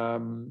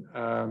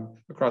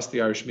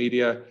the Irish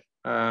media.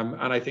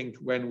 And I think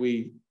when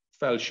we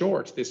fell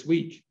short this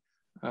week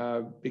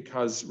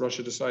because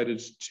Russia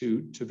decided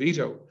to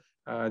veto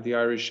the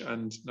Irish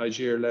and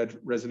Niger-led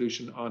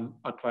resolution on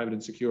climate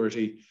and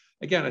security,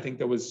 again, I think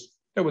there was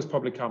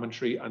public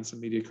commentary and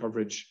some media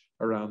coverage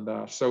around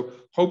that. So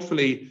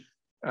hopefully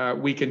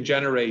we can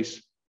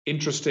generate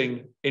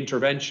interesting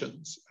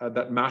interventions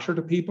that matter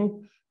to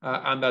people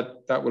and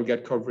that will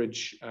get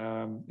coverage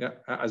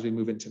as we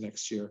move into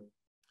next year.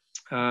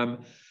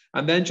 And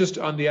then just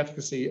on the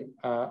efficacy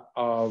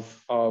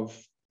of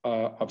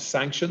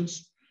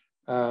sanctions,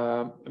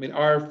 I mean,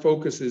 our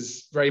focus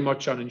is very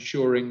much on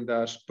ensuring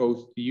that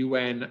both the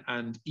UN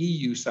and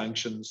EU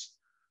sanctions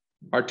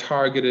are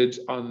targeted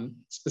on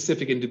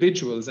specific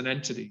individuals and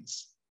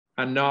entities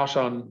and not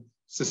on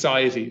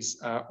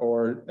societies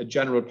or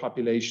general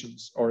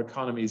populations or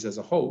economies as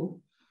a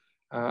whole.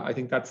 I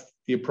think that's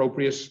the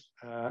appropriate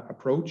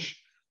approach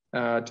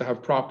to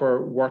have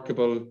proper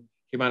workable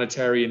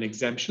humanitarian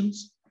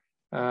exemptions.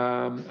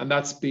 And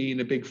that's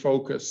been a big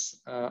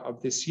focus of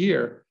this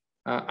year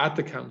at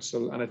the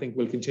Council, and I think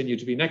will continue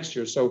to be next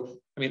year. So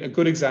I mean, a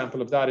good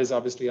example of that is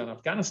obviously on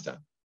Afghanistan.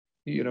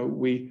 You know,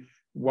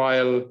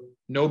 while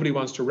nobody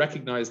wants to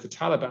recognize the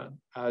Taliban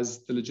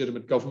as the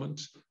legitimate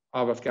government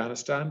of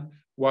Afghanistan,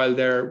 while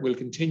there will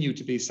continue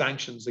to be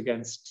sanctions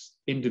against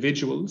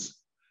individuals,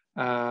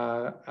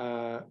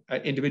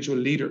 individual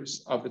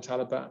leaders of the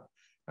Taliban,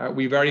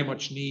 we very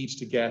much need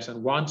to get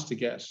and want to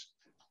get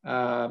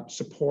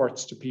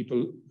supports to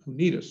people who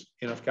need it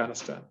in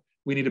Afghanistan.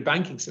 We need a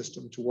banking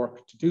system to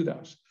work to do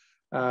that.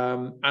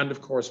 And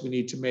of course, we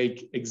need to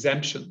make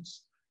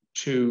exemptions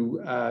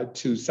to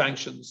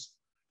sanctions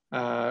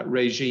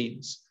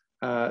regimes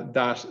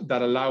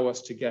that allow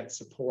us to get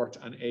support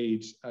and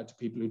aid to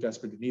people who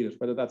desperately need it,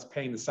 whether that's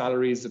paying the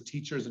salaries of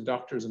teachers and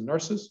doctors and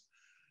nurses,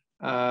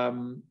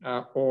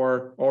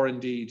 or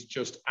indeed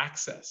just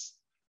access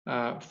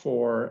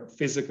for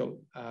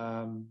physical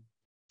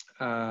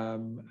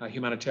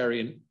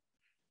humanitarian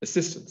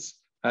assistance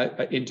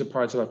into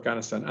parts of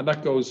Afghanistan. And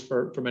that goes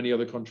for many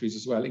other countries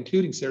as well,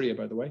 including Syria,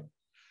 by the way,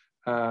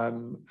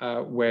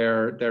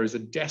 where there is a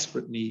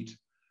desperate need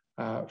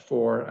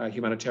for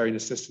humanitarian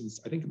assistance.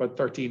 I think about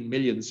 13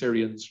 million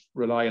Syrians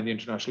rely on the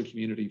international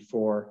community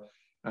for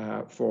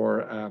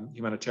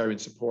humanitarian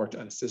support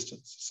and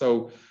assistance.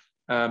 So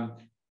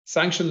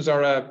sanctions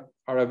are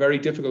a very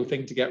difficult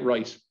thing to get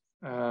right.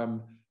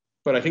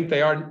 But I think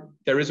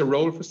there is a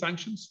role for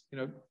sanctions. You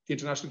know, the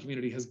international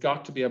community has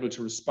got to be able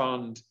to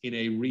respond in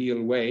a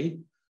real way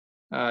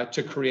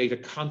to create a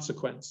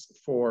consequence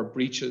for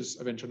breaches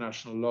of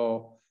international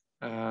law.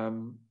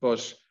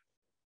 But,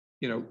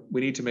 you know,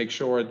 we need to make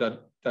sure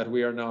that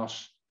we are not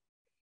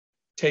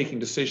taking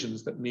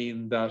decisions that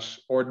mean that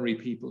ordinary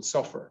people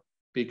suffer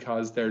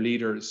because their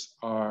leaders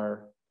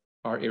are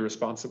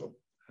irresponsible.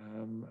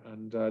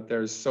 And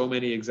there's so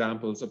many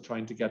examples of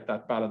trying to get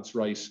that balance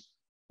right,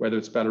 whether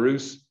it's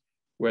Belarus,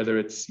 whether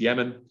it's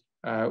Yemen,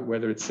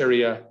 whether it's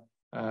Syria,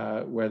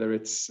 whether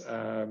it's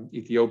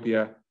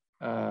Ethiopia,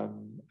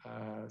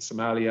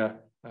 Somalia,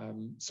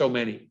 so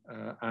many.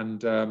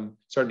 And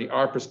certainly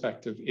our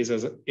perspective is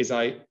as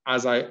I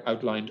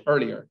outlined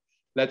earlier,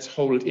 let's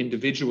hold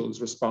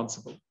individuals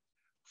responsible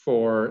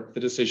for the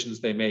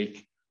decisions they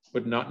make,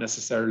 but not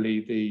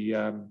necessarily the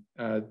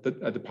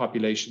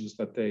populations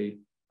that they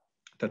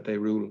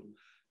rule.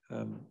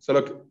 So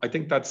look, I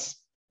think that's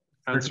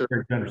answer.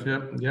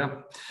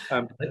 Yeah.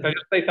 Can I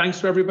just say thanks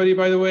to everybody,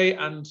 by the way,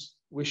 and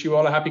wish you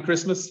all a happy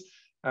Christmas.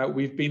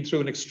 We've been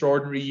through an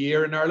extraordinary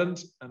year in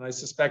Ireland, and I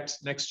suspect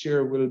next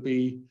year will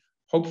be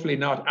hopefully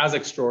not as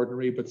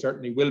extraordinary, but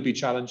certainly will be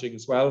challenging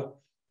as well.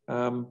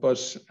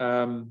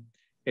 We're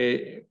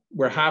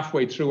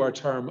halfway through our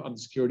term on the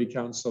Security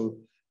Council,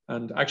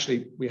 and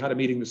actually we had a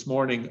meeting this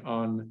morning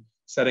on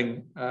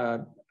setting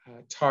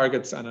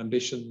targets and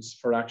ambitions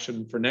for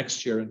action for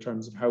next year in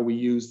terms of how we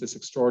use this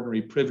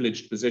extraordinary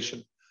privileged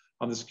position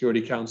on the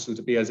Security Council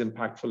to be as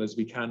impactful as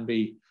we can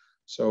be.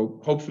 So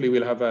hopefully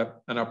we'll have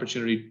an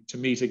opportunity to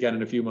meet again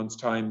in a few months'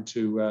 time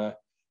to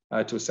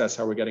assess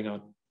how we're getting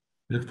on.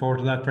 We look forward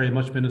to that very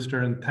much,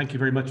 Minister, and thank you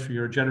very much for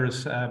your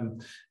generous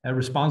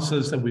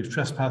responses. That we've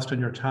trespassed on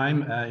your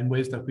time in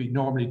ways that we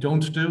normally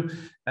don't do,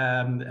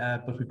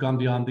 but we've gone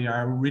beyond the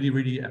hour. Really,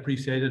 really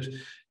appreciated.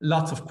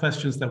 Lots of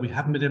questions that we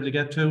haven't been able to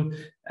get to,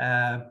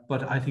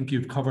 but I think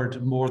you've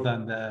covered more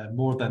than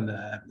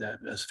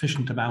a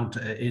sufficient amount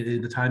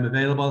in the time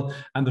available.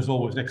 And there's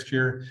always next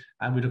year,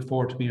 and we look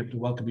forward to being able to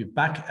welcome you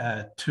back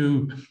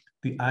to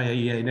the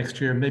IIEA next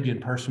year, maybe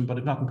in person, but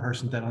if not in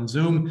person, then on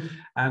Zoom.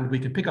 And we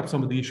can pick up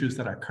some of the issues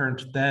that are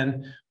current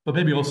then, but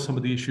maybe also some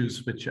of the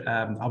issues which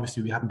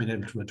obviously we haven't been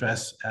able to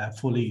address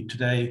fully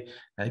today,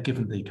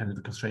 given the kind of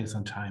the constraints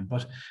on time.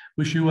 But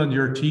wish you and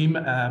your team,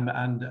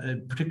 and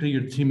particularly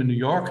your team in New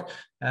York,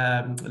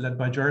 led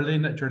by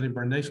Geraldine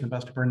Byrne-Nason,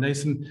 Ambassador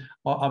Byrne-Nason,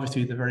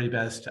 obviously the very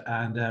best,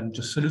 and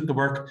just salute the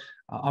work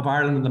of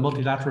Ireland in the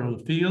multilateral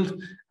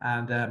field.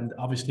 And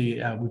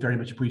obviously we very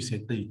much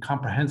appreciate the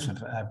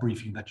comprehensive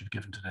briefing that you've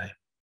given today.